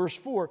open to verse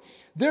 4.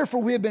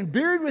 Therefore, we have been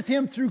buried with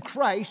him through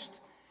Christ.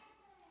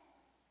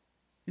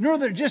 In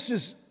order that just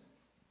as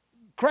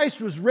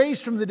Christ was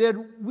raised from the dead,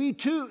 we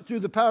too, through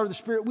the power of the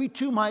Spirit, we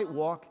too might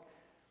walk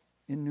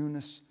in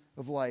newness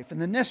of life.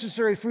 And the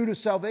necessary fruit of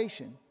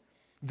salvation,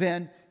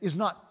 then, is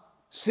not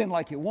sin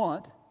like you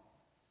want.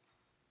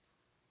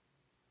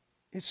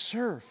 It's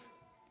serve.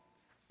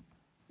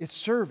 It's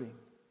serving.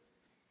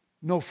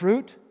 No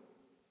fruit,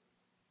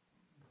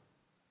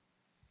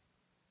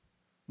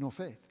 no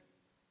faith.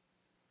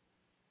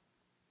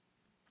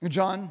 In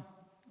John,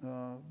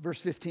 verse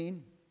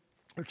 15,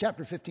 or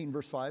chapter 15,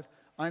 verse 5,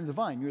 I am the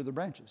vine, you are the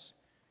branches.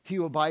 He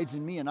who abides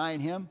in me and I in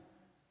him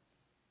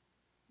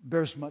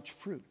bears much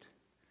fruit.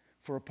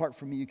 For apart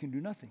from me you can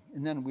do nothing.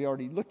 And then we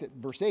already looked at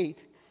verse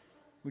 8,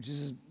 which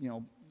is,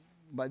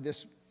 by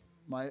this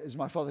is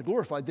my Father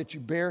glorified, that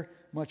you bear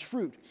much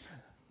fruit.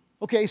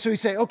 Okay, so you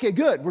say, okay,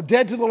 good. We're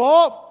dead to the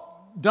law,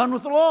 done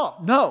with the law.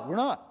 No, we're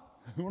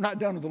not. We're not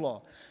done with the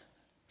law.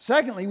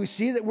 Secondly, we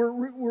see that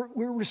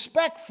we're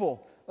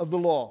respectful of the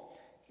law.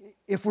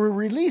 If we're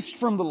released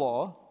from the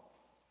law,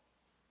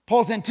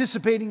 Paul's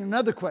anticipating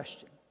another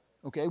question.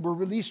 Okay, we're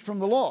released from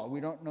the law. We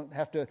don't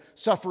have to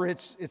suffer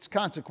its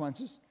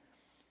consequences.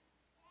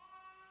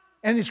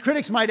 And his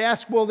critics might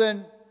ask, well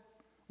then,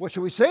 what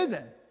shall we say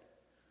then?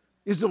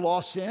 Is the law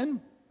sin?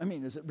 I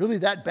mean, is it really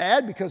that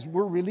bad because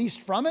we're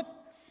released from it?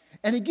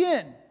 And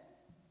again,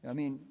 I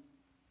mean,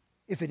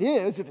 if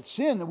it's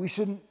sin, then we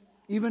shouldn't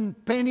even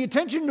pay any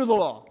attention to the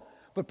law.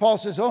 But Paul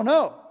says, oh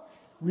no,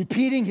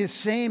 repeating his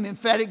same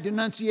emphatic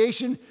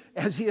denunciation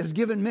as he has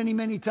given many,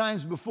 many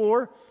times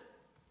before,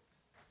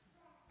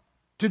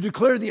 to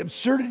declare the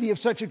absurdity of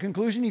such a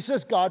conclusion, he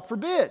says, God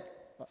forbid.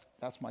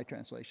 That's my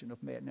translation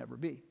of may it never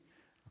be.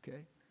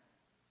 Okay?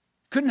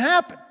 Couldn't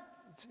happen.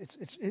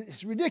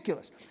 It's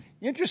ridiculous.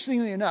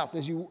 Interestingly enough,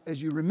 as you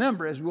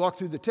remember, as we walk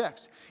through the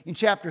text, in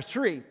chapter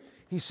 3,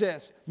 he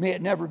says, may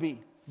it never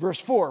be.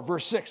 Verse 4,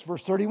 verse 6,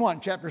 verse 31,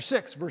 chapter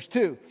 6, verse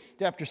 2,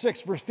 chapter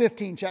 6, verse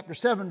 15, chapter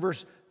 7,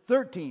 verse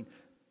 13,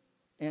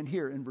 and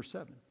here in verse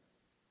 7.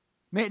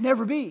 May it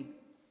never be.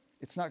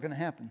 It's not going to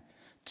happen.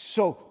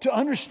 So to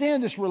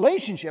understand this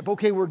relationship,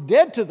 okay, we're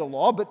dead to the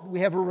law, but we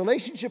have a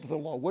relationship with the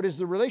law. What is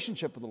the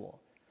relationship of the law?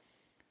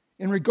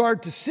 In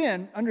regard to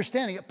sin,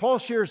 understanding it, Paul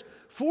shares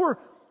 4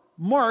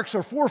 marks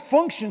or 4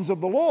 functions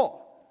of the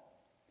law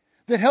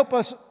that help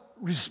us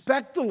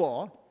respect the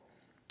law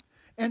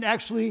and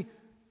actually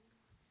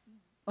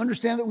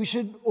understand that we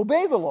should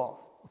obey the law,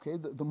 okay,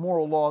 the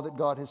moral law that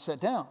God has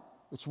set down.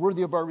 It's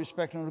worthy of our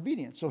respect and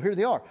obedience. So here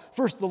they are.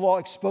 First, the law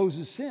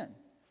exposes sin.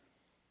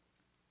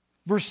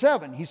 Verse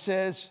 7, he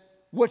says,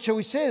 what shall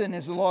we say then?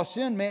 Is the law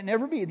sin? May it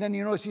never be. Then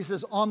you notice he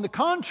says, on the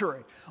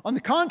contrary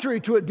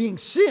to it being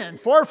sin,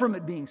 far from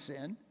it being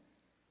sin,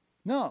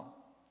 no.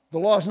 The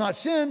law is not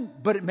sin,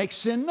 but it makes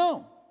sin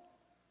known.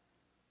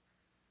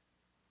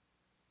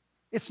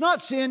 It's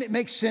not sin, it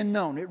makes sin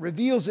known. It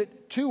reveals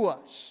it to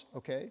us,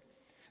 okay?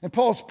 And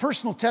Paul's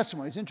personal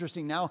testimony is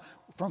interesting now.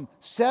 From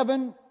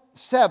 7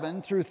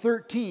 through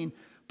 13,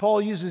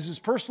 Paul uses his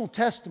personal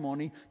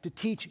testimony to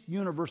teach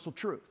universal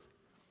truth.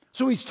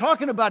 So he's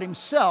talking about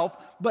himself,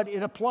 but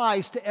it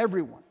applies to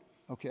everyone,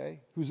 okay,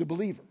 who's a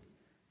believer.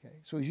 Okay?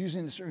 So he's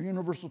using this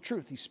universal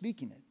truth. He's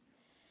speaking it.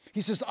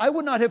 He says, I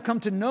would not have come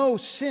to know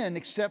sin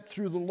except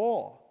through the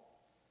law.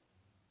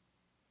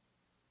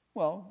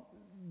 Well,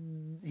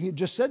 he had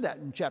just said that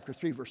in chapter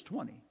 3, verse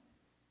 20.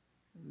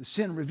 The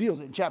sin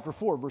reveals it in chapter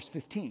 4, verse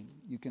 15.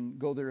 You can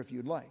go there if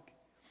you'd like.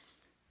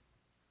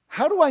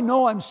 How do I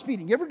know I'm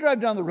speeding? You ever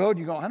drive down the road and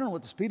you go, I don't know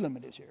what the speed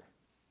limit is here.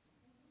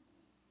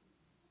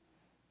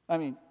 I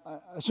mean,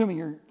 assuming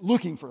you're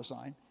looking for a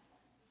sign.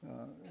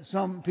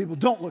 Some people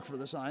don't look for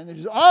the sign. They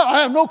just, I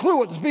have no clue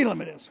what the speed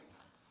limit is.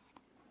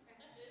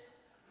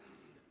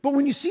 But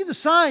when you see the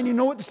sign, you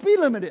know what the speed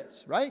limit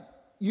is, right?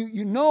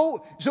 You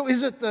know. So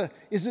is it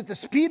the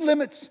speed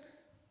limit's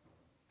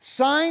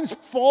sign's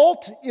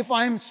fault if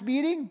I'm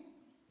speeding?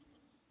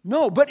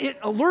 No, but it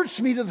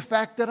alerts me to the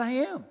fact that I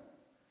am.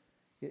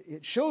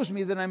 It shows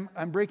me that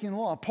I'm breaking the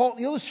law. Paul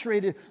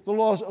illustrated the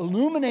law's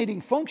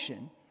illuminating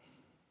function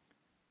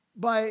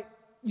by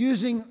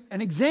using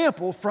an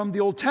example from the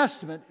Old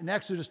Testament in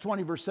Exodus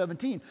 20, verse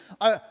 17.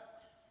 I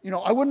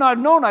would not have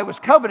known I was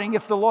coveting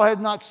if the law had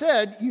not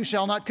said, you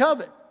shall not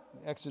covet.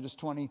 Exodus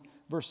 20,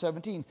 verse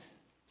 17.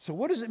 So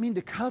what does it mean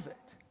to covet?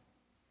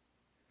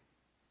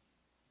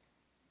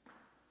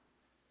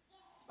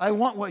 I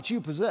want what you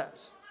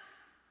possess.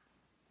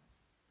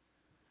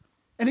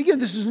 And again,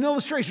 this is an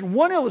illustration,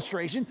 one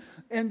illustration,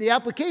 and the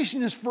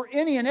application is for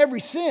any and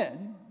every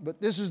sin,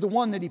 but this is the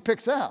one that he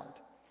picks out.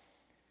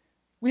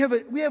 We have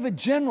a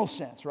general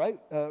sense, right?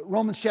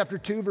 Romans chapter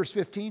 2, verse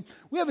 15.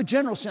 We have a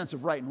general sense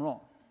of right and wrong.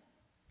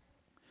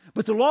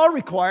 But the law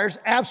requires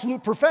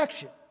absolute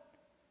perfection.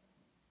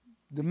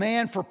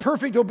 Demand for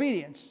perfect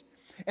obedience.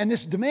 And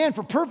this demand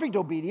for perfect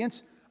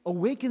obedience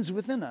awakens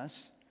within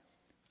us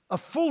a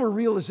fuller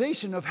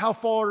realization of how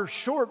far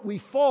short we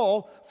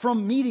fall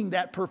from meeting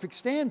that perfect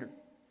standard.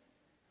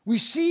 We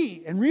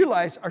see and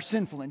realize our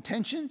sinful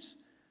intentions,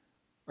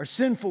 our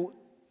sinful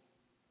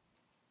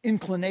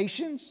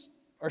inclinations,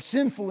 our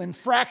sinful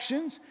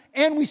infractions,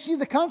 and we see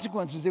the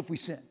consequences if we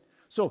sin.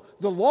 So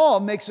the law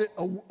makes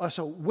us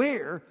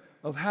aware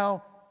of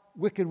how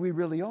wicked we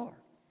really are.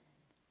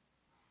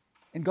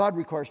 And God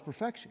requires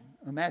perfection.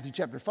 In Matthew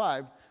chapter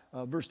 5,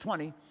 verse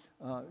 20,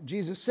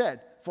 Jesus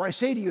said, "For I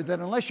say to you that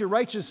unless your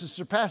righteousness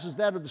surpasses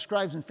that of the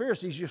scribes and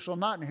Pharisees, you shall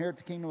not inherit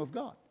the kingdom of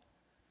God."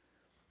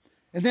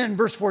 And then in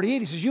verse 48,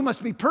 he says, "You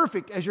must be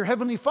perfect as your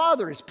heavenly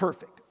Father is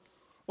perfect."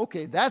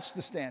 Okay, that's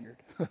the standard.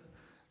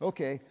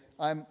 Okay,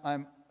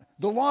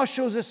 the law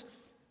shows us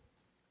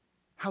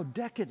how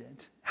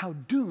decadent, how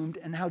doomed,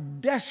 and how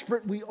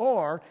desperate we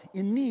are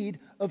in need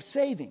of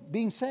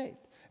being saved.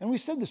 And we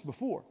said this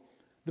before.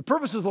 The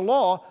purpose of the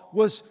law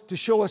was to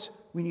show us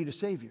we need a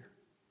Savior,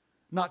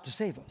 not to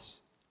save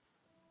us.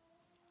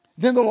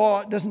 Then the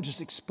law doesn't just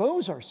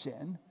expose our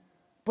sin,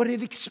 but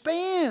it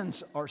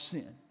expands our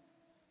sin.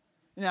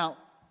 Now,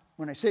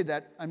 when I say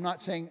that, I'm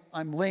not saying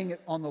I'm laying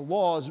it on the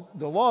laws.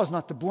 The law is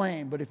not to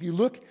blame. But if you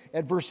look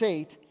at verse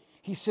 8,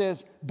 he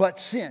says, "But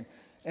sin."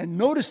 And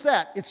notice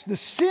that. It's the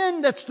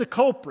sin that's the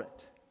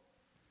culprit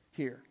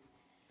here.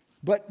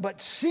 But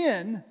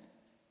sin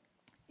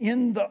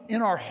in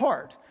our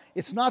heart,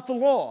 it's not the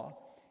law,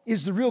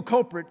 is the real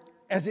culprit,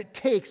 as it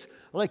takes,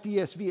 like the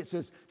ESV, it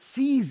says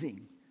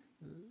seizing.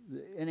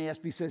 The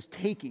NASB says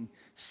taking.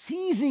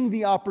 Seizing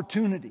the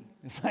opportunity.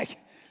 It's like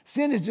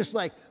sin is just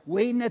like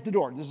waiting at the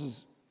door. This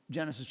is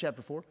Genesis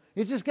chapter 4.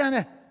 It's just kind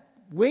of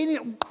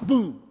waiting,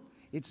 boom.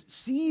 It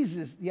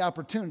seizes the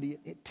opportunity.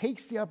 It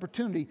takes the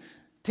opportunity,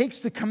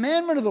 takes the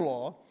commandment of the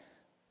law,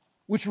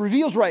 which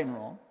reveals right and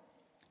wrong,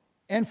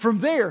 and from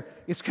there,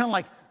 it's kind of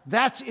like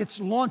that's its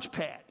launch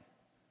pad,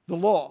 the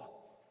law.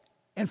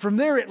 And from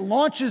there, it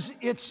launches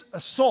its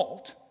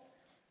assault.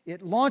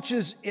 It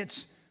launches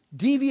its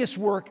devious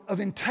work of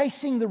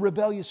enticing the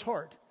rebellious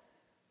heart,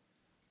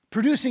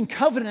 producing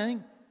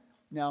coveting.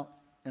 Now,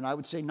 and I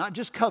would say not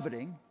just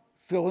coveting,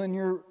 fill in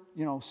your,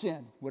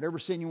 sin, whatever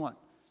sin you want.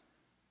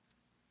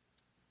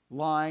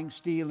 Lying,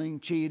 stealing,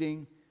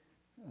 cheating,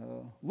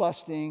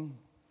 lusting,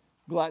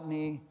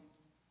 gluttony.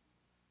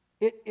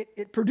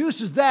 It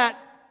produces that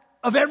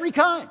of every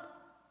kind.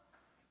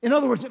 In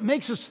other words, it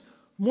makes us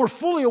more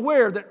fully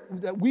aware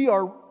that we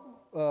are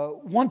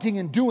wanting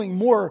and doing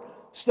more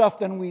stuff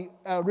than we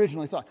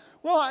originally thought.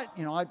 Well,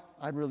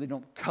 I really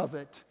don't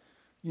covet,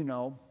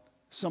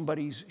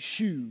 somebody's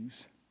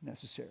shoes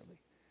necessarily.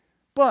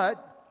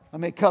 But I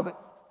may covet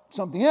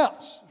something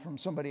else from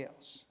somebody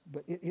else.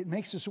 But it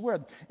makes us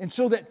aware. And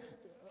so that,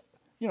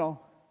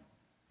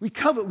 we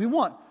covet, we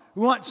want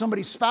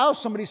somebody's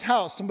spouse, somebody's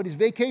house, somebody's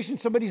vacation,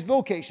 somebody's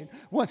vocation.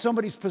 We want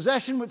somebody's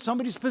possession with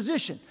somebody's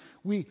position.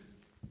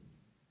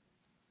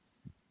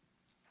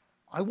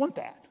 I want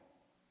that.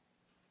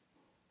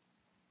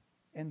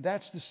 And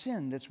that's the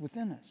sin that's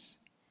within us.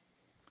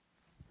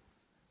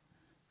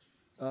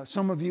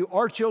 Some of you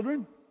are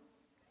children.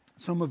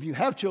 Some of you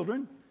have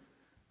children.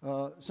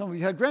 Some of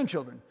you have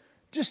grandchildren.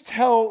 Just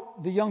tell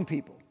the young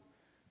people,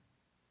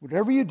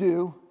 whatever you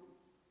do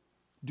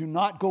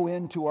not go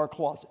into our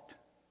closet.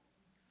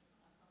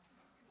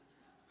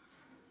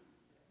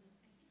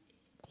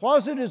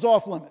 Closet is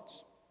off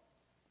limits.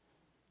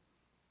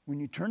 When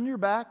you turn your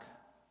back,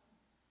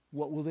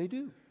 what will they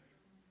do?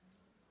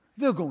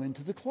 They'll go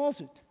into the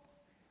closet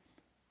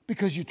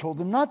because you told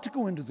them not to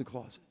go into the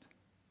closet.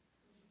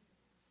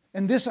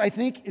 And this, I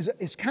think,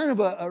 is kind of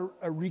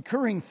a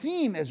recurring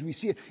theme as we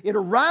see it. It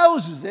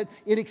arouses it.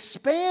 It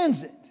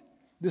expands it,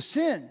 the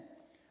sin.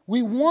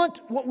 We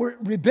want what we're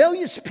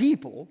rebellious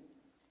people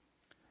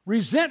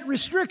resent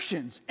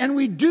restrictions, and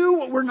we do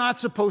what we're not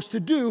supposed to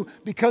do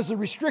because the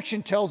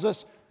restriction tells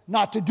us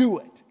not to do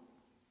it.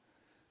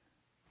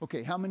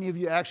 Okay, how many of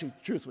you actually,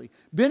 truthfully,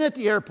 been at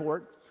the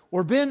airport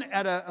or been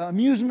at an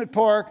amusement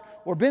park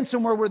or been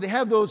somewhere where they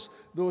have those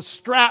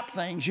strap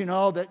things,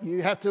 that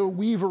you have to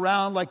weave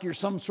around like you're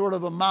some sort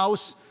of a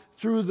mouse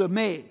through the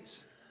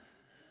maze?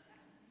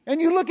 And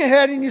you look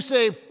ahead and you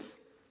say,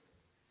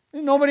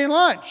 "There's nobody in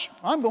lunch.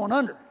 I'm going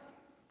under."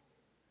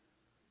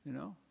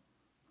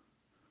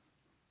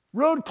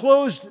 Road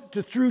closed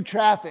to through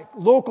traffic,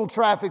 local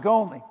traffic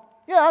only.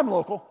 Yeah, I'm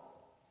local.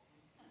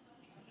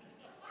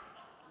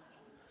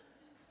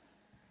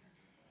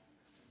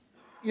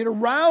 It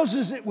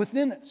arouses it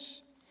within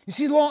us. You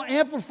see, the law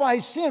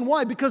amplifies sin.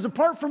 Why? Because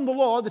apart from the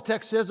law, the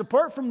text says,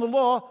 apart from the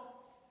law,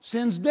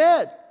 sin's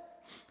dead.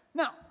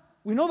 Now,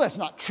 we know that's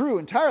not true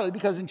entirely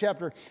because in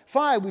chapter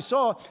 5 we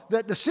saw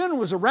that the sin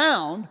was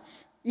around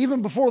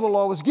even before the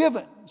law was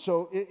given.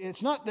 So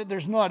it's not that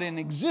there's not an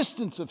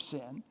existence of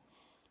sin,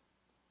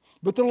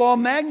 but the law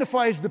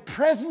magnifies the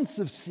presence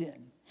of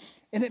sin,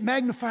 and it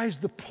magnifies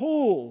the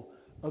pull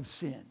of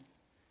sin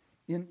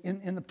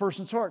in the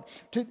person's heart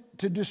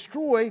to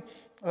destroy,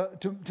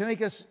 to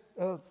make us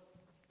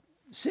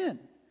sin.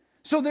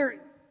 So the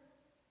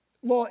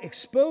law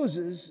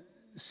exposes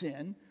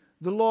sin,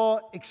 the law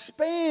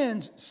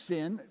expands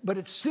sin, but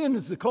it's sin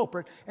is the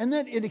culprit, and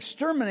then it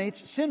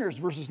exterminates sinners,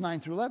 verses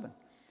 9 through 11.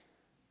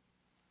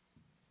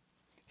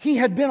 He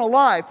had been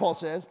alive, Paul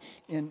says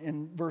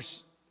in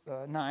verse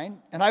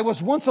 9, and I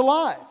was once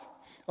alive,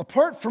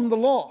 apart from the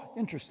law.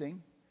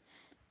 Interesting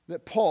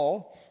that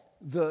Paul,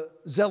 the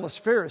zealous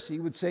Pharisee,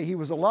 would say he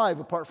was alive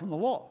apart from the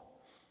law.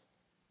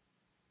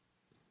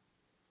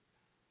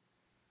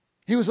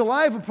 He was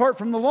alive apart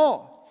from the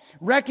law,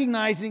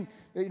 recognizing,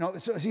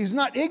 so he was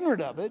not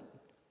ignorant of it,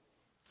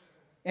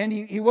 and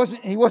he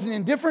wasn't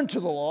indifferent to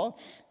the law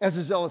as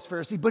a zealous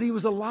Pharisee, but he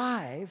was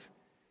alive.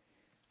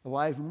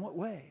 Alive in what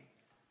way?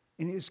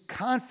 In his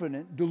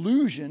confident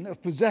delusion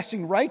of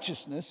possessing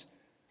righteousness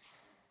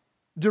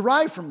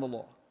derived from the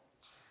law.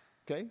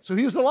 Okay, so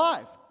he was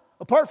alive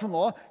apart from the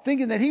law,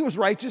 thinking that he was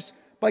righteous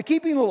by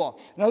keeping the law.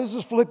 Now this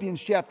is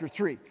Philippians chapter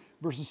 3,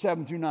 verses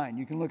 7 through 9.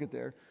 You can look at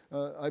there.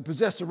 I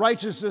possess a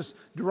righteousness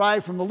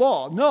derived from the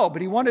law. No,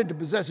 but he wanted to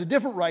possess a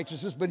different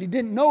righteousness, but he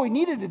didn't know he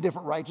needed a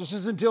different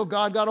righteousness until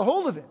God got a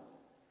hold of him.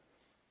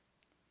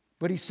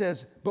 But he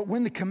says, but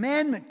when the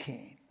commandment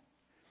came,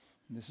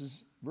 and this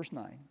is verse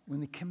 9, when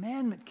the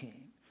commandment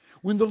came,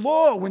 when the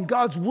law, when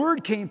God's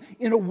word came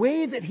in a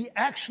way that he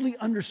actually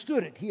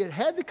understood it. He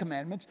had the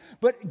commandments,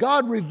 but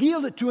God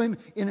revealed it to him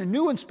in a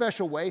new and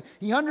special way.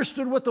 He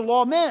understood what the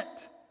law meant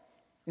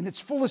in its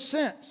fullest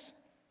sense.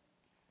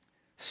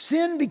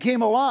 Sin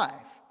became alive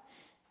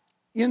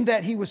in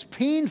that he was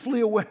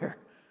painfully aware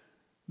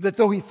that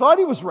though he thought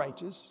he was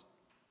righteous,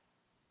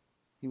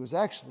 he was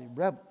actually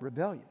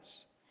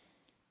rebellious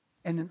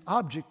and an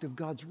object of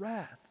God's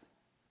wrath.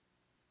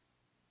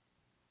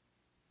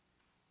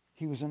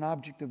 He was an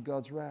object of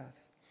God's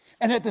wrath.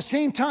 And at the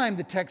same time,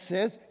 the text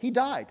says, he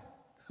died.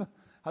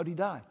 How did he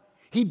die?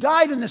 He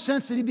died in the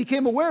sense that he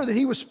became aware that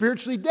he was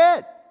spiritually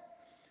dead.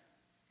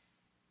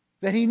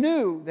 That he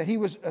knew that he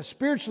was a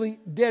spiritually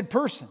dead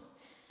person.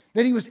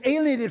 That he was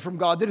alienated from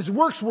God, that his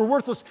works were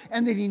worthless,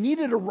 and that he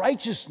needed a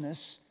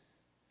righteousness.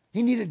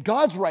 He needed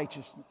God's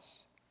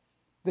righteousness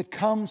that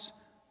comes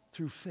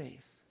through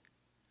faith.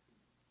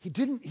 He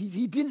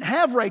didn't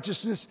have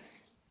righteousness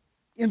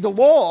in the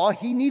law.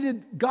 He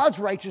needed God's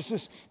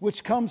righteousness,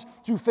 which comes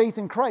through faith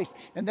in Christ.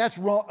 And that's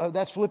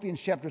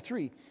Philippians chapter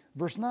 3,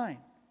 verse 9.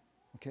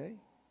 Okay?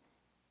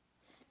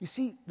 You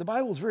see, the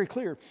Bible is very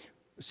clear.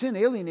 Sin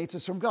alienates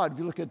us from God. If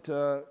you look at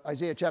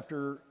Isaiah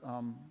chapter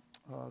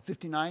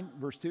 59,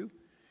 verse 2,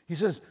 he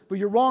says, but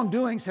your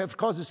wrongdoings have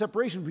caused a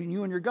separation between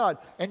you and your God,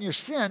 and your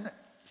sin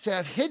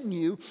have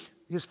hidden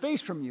his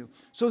face from you,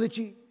 so that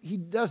he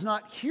does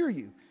not hear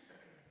you.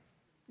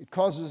 It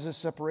causes a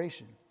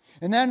separation.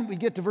 And then we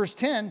get to verse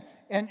 10,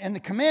 and the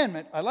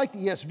commandment, I like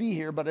the ESV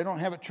here, but I don't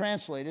have it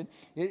translated.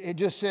 It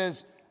just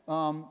says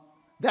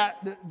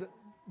that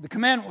the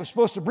commandment was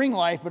supposed to bring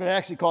life, but it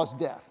actually caused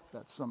death.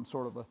 That's some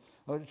sort of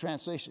a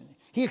translation.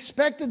 He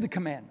expected the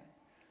commandment,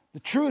 the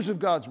truths of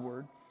God's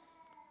word,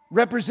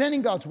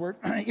 representing God's word,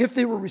 if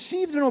they were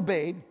received and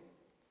obeyed,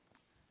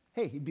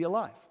 hey, he'd be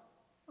alive.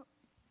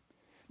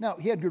 Now,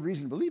 he had good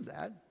reason to believe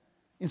that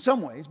in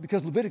some ways,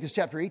 because Leviticus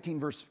chapter 18,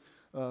 verse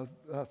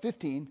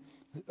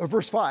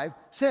 5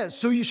 says,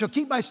 so you shall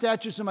keep my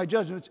statutes and my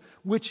judgments,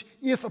 which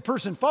if a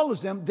person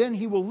follows them, then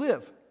he will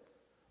live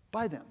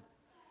by them.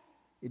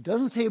 It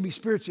doesn't say he'll be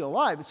spiritually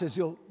alive. It says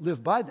he'll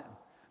live by them.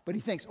 But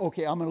he thinks,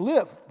 okay, I'm going to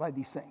live by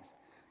these things.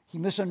 He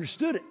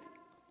misunderstood it,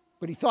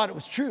 but he thought it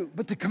was true.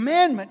 But the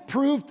commandment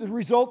proved to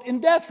result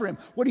in death for him.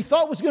 What he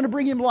thought was going to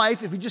bring him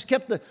life, if he just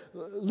kept the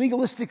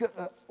legalistic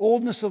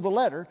oldness of the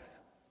letter,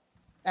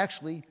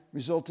 actually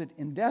resulted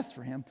in death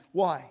for him.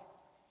 Why?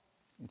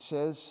 It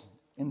says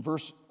in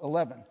verse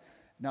 11.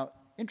 Now,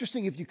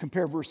 interesting if you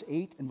compare verse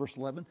 8 and verse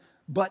 11.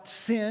 But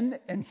sin,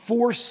 and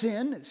for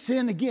sin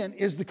again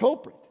is the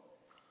culprit.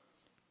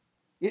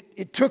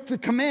 It took the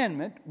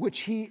commandment,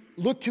 which he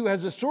looked to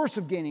as a source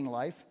of gaining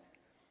life,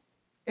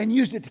 and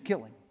used it to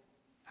kill him.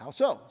 How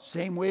so?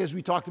 Same way as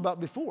we talked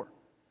about before.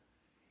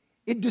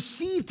 It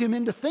deceived him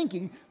into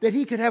thinking that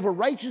he could have a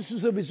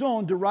righteousness of his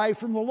own derived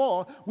from the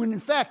law, when in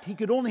fact he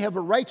could only have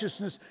a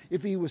righteousness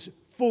if he was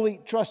fully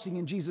trusting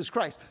in Jesus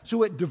Christ.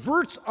 So it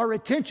diverts our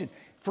attention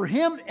for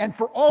him and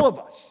for all of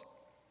us.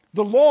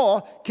 The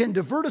law can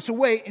divert us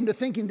away into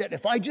thinking that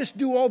if I just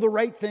do all the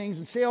right things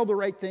and say all the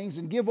right things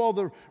and give all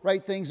the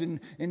right things and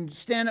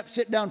stand up,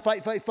 sit down,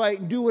 fight,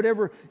 and do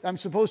whatever I'm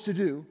supposed to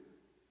do,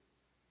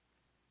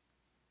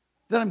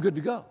 then I'm good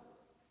to go.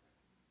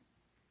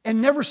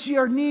 And never see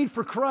our need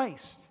for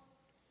Christ.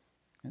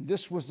 And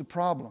this was the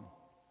problem.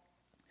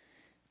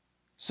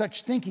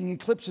 Such thinking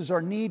eclipses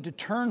our need to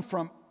turn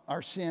from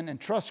our sin and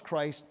trust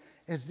Christ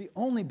as the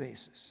only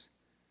basis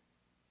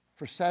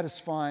for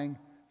satisfying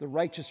the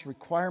righteous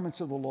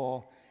requirements of the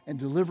law and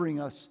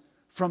delivering us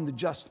from the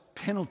just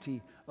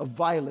penalty of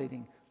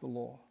violating the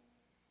law.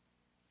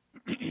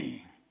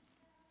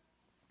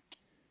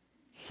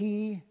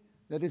 He,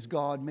 that is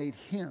God, made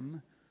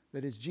him,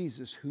 that is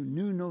Jesus, who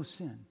knew no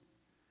sin,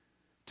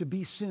 to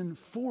be sin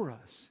for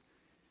us,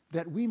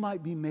 that we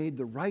might be made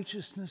the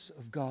righteousness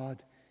of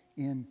God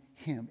in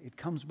him. It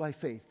comes by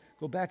faith.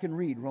 Go back and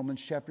read Romans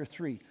chapter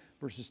 3,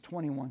 verses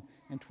 21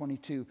 and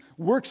 22.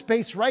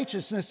 Works-based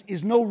righteousness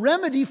is no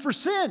remedy for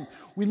sin.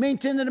 We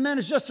maintain that a man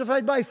is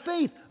justified by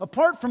faith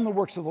apart from the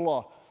works of the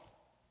law.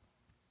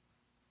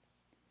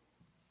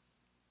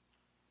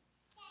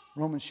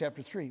 Romans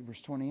chapter 3,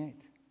 verse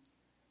 28.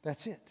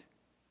 That's it.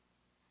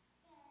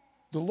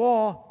 The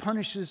law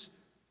punishes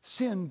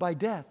sin by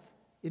death.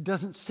 It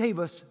doesn't save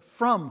us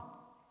from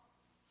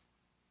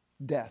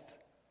death.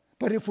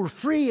 But if we're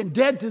free and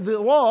dead to the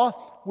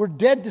law, we're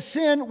dead to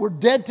sin, we're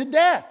dead to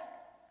death.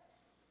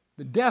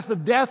 The death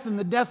of death and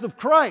the death of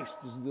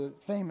Christ is the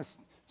famous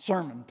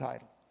sermon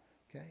title.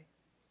 Okay.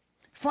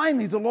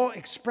 Finally, the law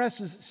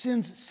expresses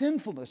sin's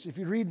sinfulness. If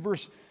you read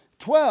verse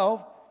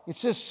 12, it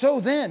says, so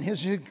then,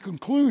 here's his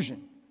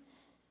conclusion.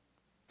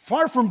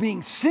 Far from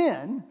being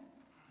sin,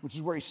 which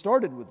is where he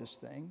started with this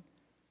thing,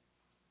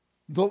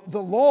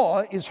 the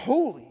law is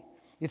holy.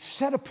 It's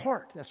set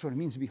apart. That's what it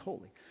means to be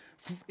holy.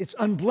 It's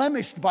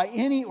unblemished by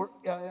any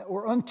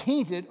or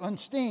untainted,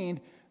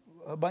 unstained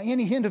by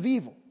any hint of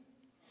evil.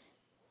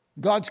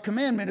 God's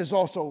commandment is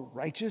also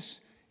righteous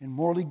and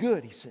morally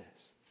good, he says.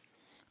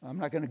 I'm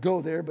not going to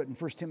go there, but in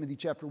 1 Timothy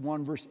chapter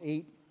 1, verse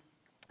 8,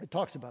 it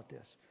talks about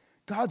this.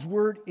 God's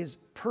word is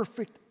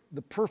perfect,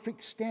 the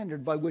perfect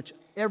standard by which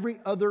every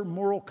other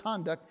moral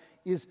conduct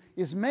is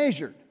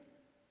measured.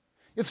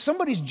 If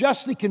somebody's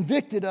justly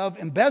convicted of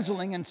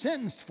embezzling and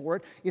sentenced for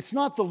it, it's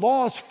not the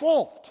law's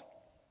fault.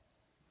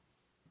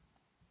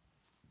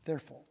 Their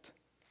fault.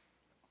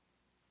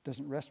 It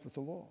doesn't rest with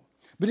the law.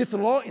 But if the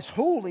law is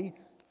holy,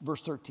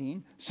 verse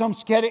 13, some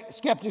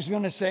skeptics are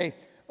going to say,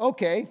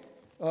 okay,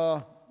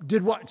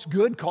 did what's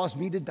good cause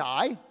me to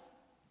die?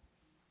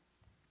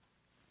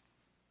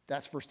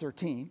 That's verse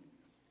 13.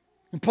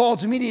 And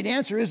Paul's immediate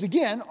answer is,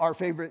 again, our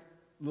favorite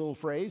little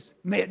phrase,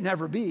 may it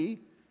never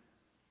be.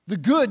 The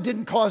good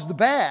didn't cause the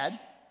bad.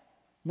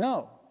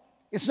 No.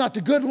 It's not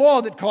the good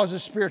law that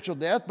causes spiritual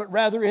death, but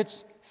rather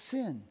it's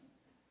sin,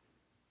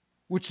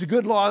 which the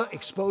good law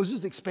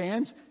exposes,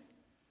 expands,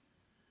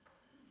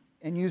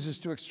 and uses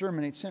to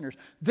exterminate sinners,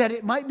 that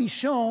it might be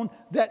shown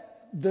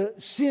that the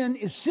sin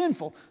is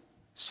sinful.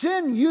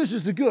 Sin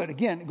uses the good.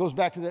 Again, it goes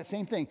back to that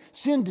same thing.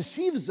 Sin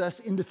deceives us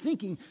into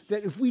thinking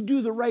that if we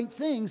do the right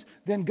things,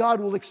 then God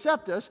will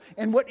accept us.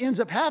 And what ends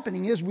up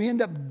happening is we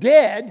end up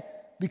dead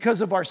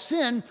because of our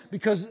sin,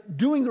 because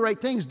doing the right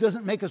things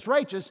doesn't make us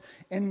righteous,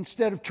 and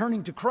instead of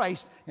turning to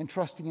Christ and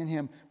trusting in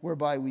Him,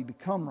 whereby we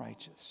become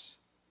righteous.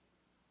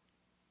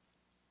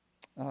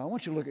 I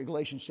want you to look at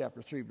Galatians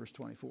chapter 3, verse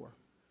 24.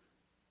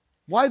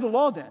 Why the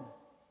law then?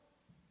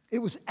 It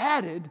was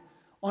added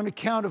on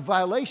account of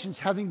violations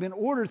having been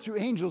ordered through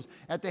angels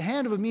at the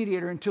hand of a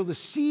mediator until the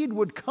seed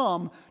would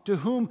come to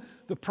whom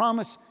the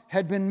promise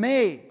had been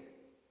made.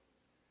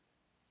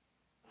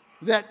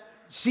 That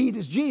seed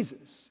is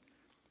Jesus.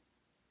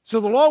 So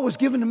the law was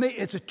given to me.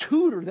 It's a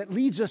tutor that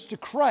leads us to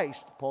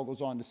Christ. Paul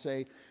goes on to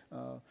say,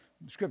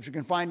 Scripture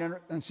can find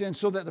on sin,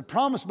 so that the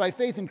promise by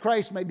faith in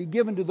Christ may be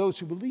given to those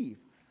who believe.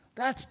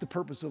 That's the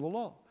purpose of the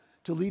law,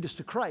 to lead us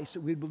to Christ,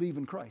 that we'd believe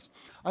in Christ.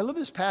 I love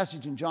this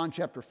passage in John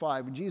chapter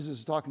 5, when Jesus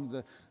is talking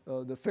to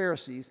the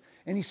Pharisees,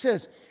 and he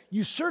says,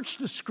 you search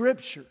the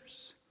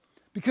Scriptures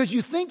because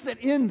you think that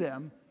in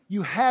them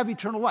you have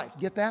eternal life.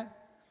 Get that?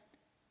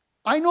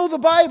 I know the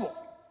Bible.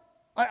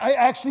 I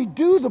actually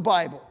do the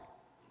Bible.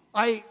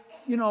 I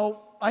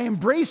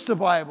embrace the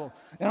Bible,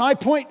 and I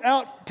point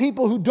out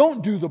people who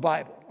don't do the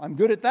Bible. I'm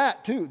good at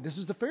that too. This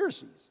is the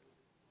Pharisees.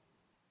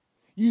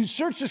 You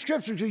search the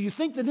Scriptures because you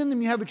think that in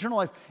them you have eternal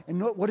life.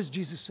 And what does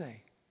Jesus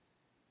say?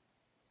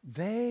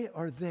 They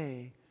are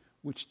they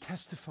which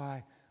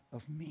testify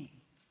of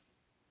me.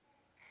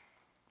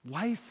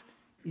 Life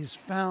is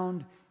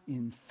found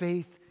in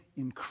faith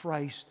in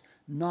Christ,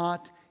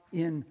 not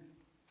in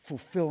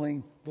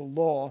fulfilling the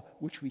law,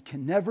 which we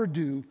can never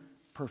do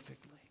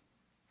perfectly.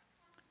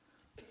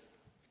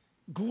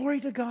 Glory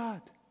to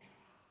God.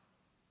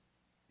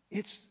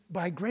 It's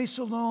by grace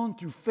alone,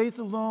 through faith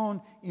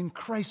alone, in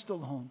Christ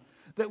alone,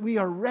 that we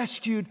are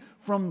rescued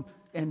from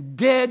and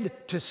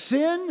dead to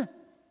sin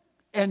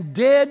and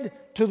dead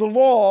to the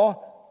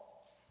law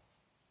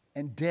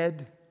and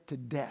dead to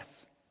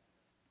death.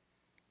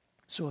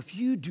 So if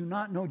you do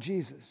not know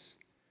Jesus,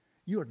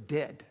 you are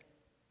dead.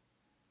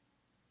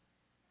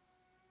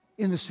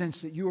 In the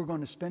sense that you are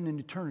going to spend an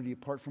eternity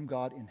apart from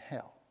God in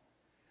hell.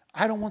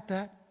 I don't want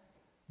that.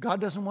 God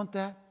doesn't want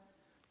that.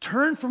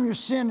 Turn from your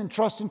sin and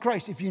trust in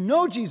Christ. If you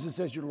know Jesus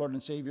as your Lord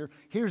and Savior,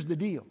 here's the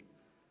deal.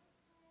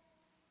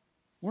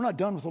 We're not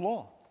done with the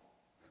law.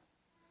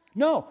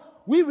 No,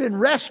 we've been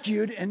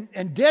rescued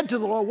and dead to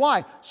the law.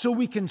 Why? So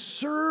we can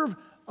serve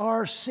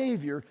our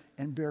Savior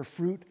and bear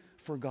fruit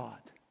for God.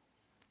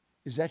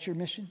 Is that your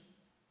mission?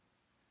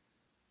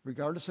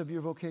 Regardless of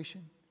your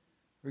vocation?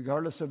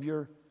 Regardless of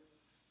your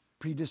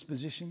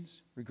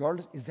predispositions?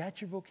 Is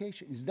that your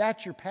vocation? Is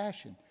that your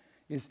passion?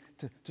 Is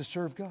to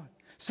serve God?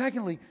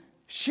 Secondly,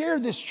 share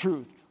this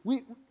truth.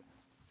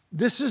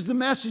 This is the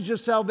message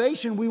of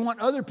salvation. We want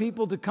other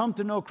people to come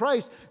to know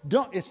Christ.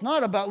 It's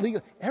not about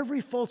legal.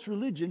 Every false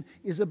religion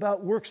is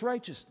about works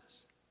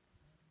righteousness.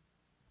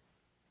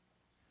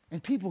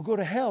 And people go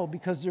to hell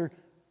because they're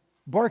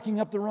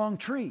barking up the wrong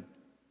tree.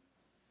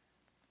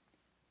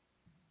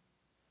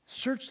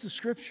 Search the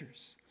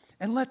Scriptures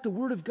And let the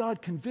Word of God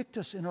convict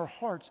us in our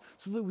hearts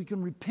so that we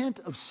can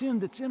repent of sin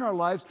that's in our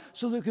lives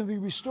so that we can be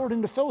restored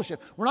into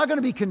fellowship. We're not going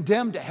to be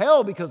condemned to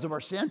hell because of our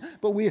sin,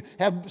 but we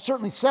have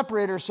certainly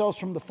separated ourselves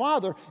from the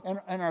Father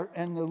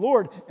and the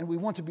Lord, and we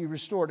want to be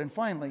restored. And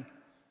finally,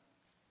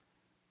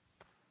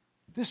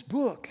 this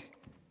book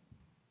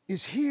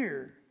is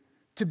here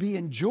to be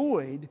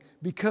enjoyed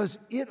because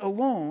it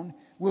alone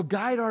will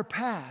guide our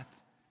path,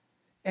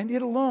 and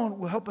it alone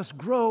will help us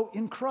grow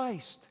in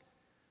Christ.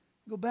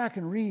 Go back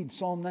and read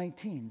Psalm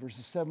 19,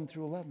 verses 7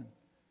 through 11.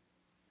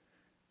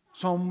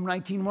 Psalm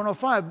 19,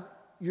 105,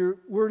 your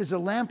word is a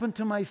lamp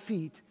unto my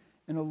feet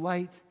and a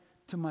light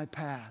to my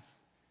path.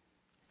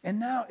 And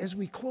now, as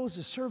we close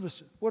the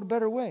service, what a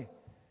better way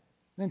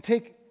than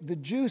take the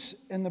juice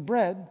and the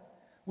bread,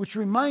 which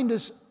remind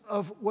us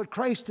of what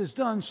Christ has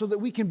done so that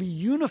we can be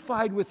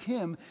unified with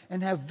Him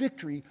and have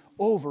victory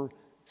over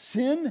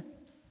sin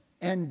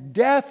and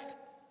death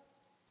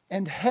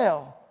and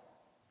hell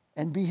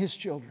and be His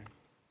children.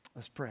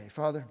 Let's pray.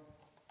 Father,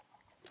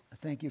 I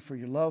thank You for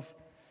Your love.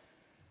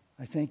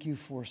 I thank You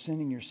for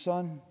sending Your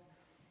Son.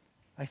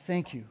 I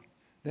thank You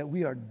that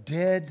we are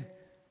dead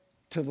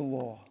to the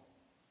law.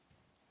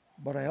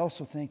 But I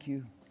also thank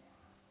You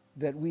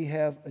that we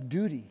have a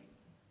duty,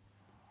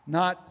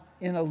 not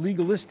in a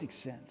legalistic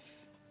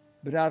sense,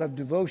 but out of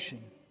devotion,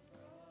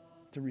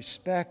 to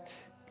respect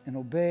and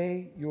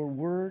obey Your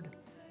word,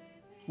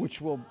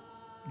 which will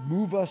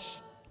move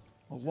us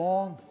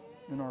along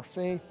in our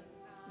faith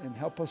and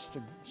help us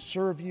to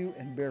serve You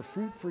and bear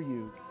fruit for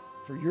You,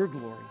 for Your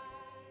glory.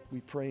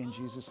 We pray in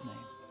Jesus' name.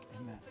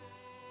 Amen.